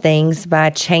those things by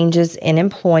changes in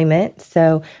employment.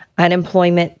 So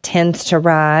unemployment tends to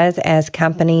rise as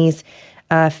companies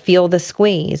feel the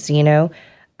squeeze. They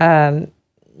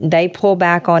pull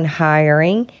back on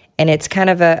hiring, and it's kind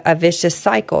of a vicious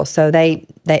cycle. So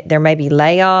there may be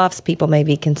layoffs. People may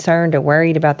be concerned or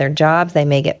worried about their jobs. They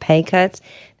may get pay cuts.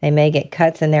 They may get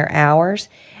cuts in their hours.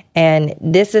 And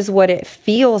this is what it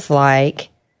feels like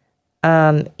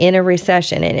in a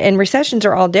recession. And recessions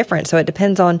are all different, so it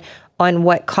depends on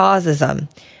what causes them.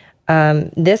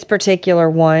 This particular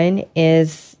one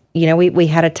is, we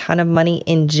had a ton of money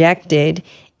injected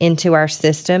into our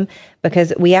system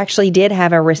because we actually did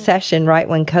have a recession right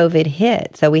when COVID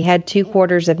hit. So we had 2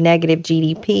 quarters of negative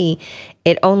GDP.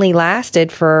 It only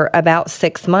lasted for about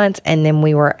 6 months, and then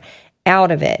we were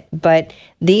out of it. But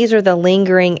these are the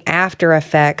lingering after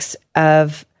effects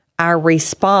of our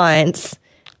response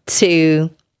to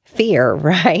fear,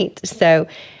 right? So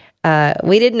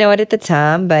we didn't know it at the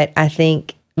time, but I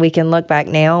think we can look back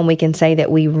now and we can say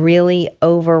that we really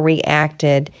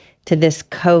overreacted to this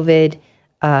COVID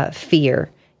fear.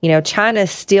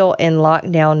 China's still in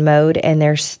lockdown mode, and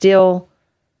they're still,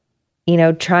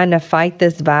 trying to fight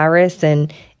this virus,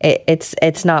 and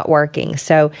it's not working.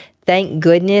 So thank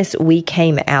goodness we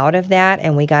came out of that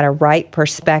and we got a right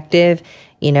perspective,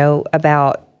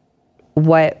 about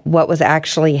what was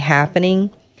actually happening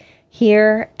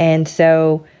here. And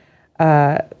so,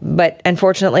 but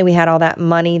unfortunately we had all that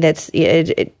money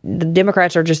the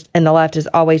Democrats are just, and the left is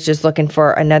always just looking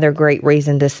for another great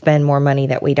reason to spend more money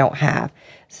that we don't have.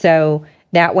 So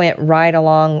that went right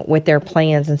along with their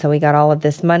plans. And so we got all of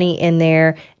this money in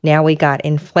there. Now we got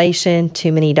inflation,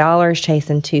 too many dollars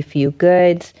chasing too few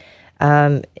goods.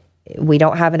 We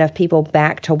don't have enough people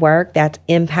back to work. That's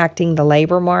impacting the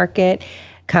labor market.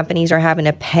 Companies are having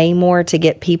to pay more to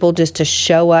get people just to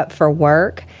show up for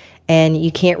work. And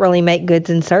you can't really make goods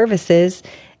and services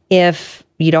if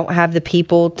you don't have the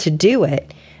people to do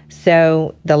it.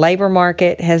 So the labor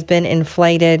market has been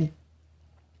inflated.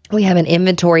 We have an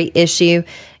inventory issue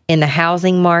in the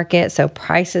housing market. So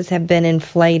prices have been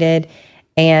inflated.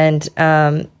 And,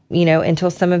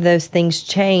 until some of those things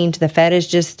change, the Fed has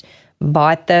just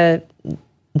bought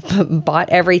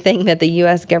everything that the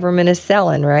U.S. government is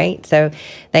selling, right? So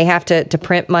they have to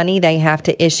print money, they have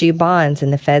to issue bonds,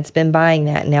 and the Fed's been buying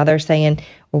that. Now they're saying,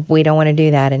 we don't want to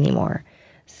do that anymore.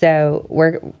 So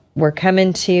we're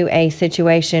coming to a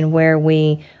situation where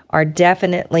we are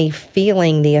definitely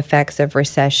feeling the effects of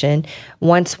recession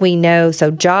once we know. So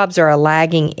jobs are a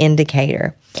lagging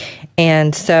indicator.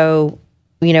 And so,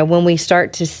 when we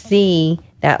start to see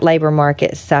that labor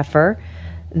market suffer,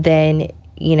 then,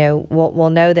 we'll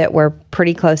know that we're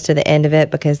pretty close to the end of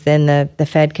it, because then the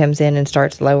Fed comes in and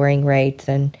starts lowering rates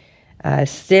and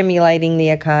stimulating the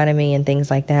economy and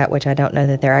things like that, which I don't know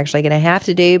that they're actually going to have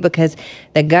to do, because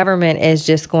the government is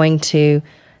just going to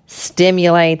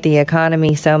stimulate the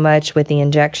economy so much with the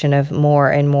injection of more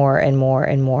and more and more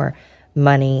and more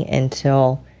money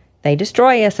until they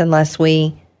destroy us, unless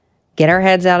we get our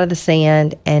heads out of the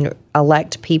sand and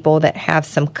elect people that have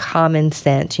some common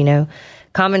sense.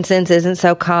 Common sense isn't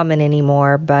so common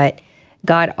anymore, but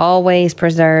God always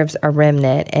preserves a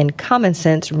remnant. And common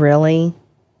sense, real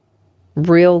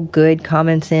good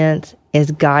common sense,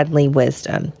 is godly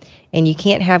wisdom. And you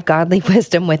can't have godly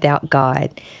wisdom without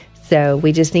God. So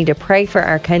we just need to pray for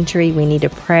our country. We need to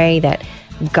pray that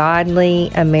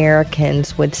godly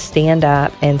Americans would stand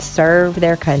up and serve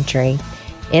their country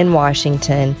in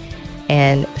Washington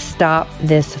and stop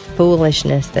this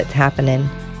foolishness that's happening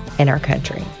in our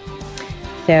country.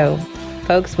 So,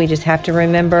 folks, we just have to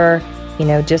remember,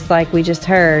 just like we just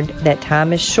heard, that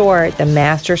time is short. The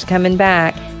master's coming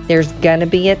back. There's going to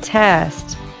be a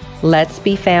test. Let's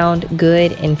be found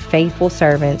good and faithful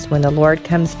servants when the Lord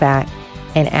comes back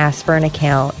and asks for an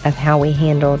account of how we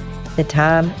handled the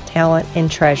time, talent,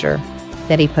 and treasure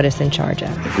that he put us in charge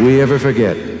of. If we ever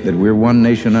forget that we're one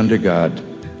nation under God,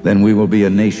 then we will be a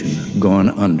nation gone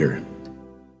under.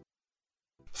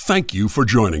 Thank you for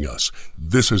joining us.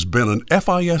 This has been an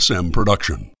FISM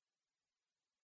production.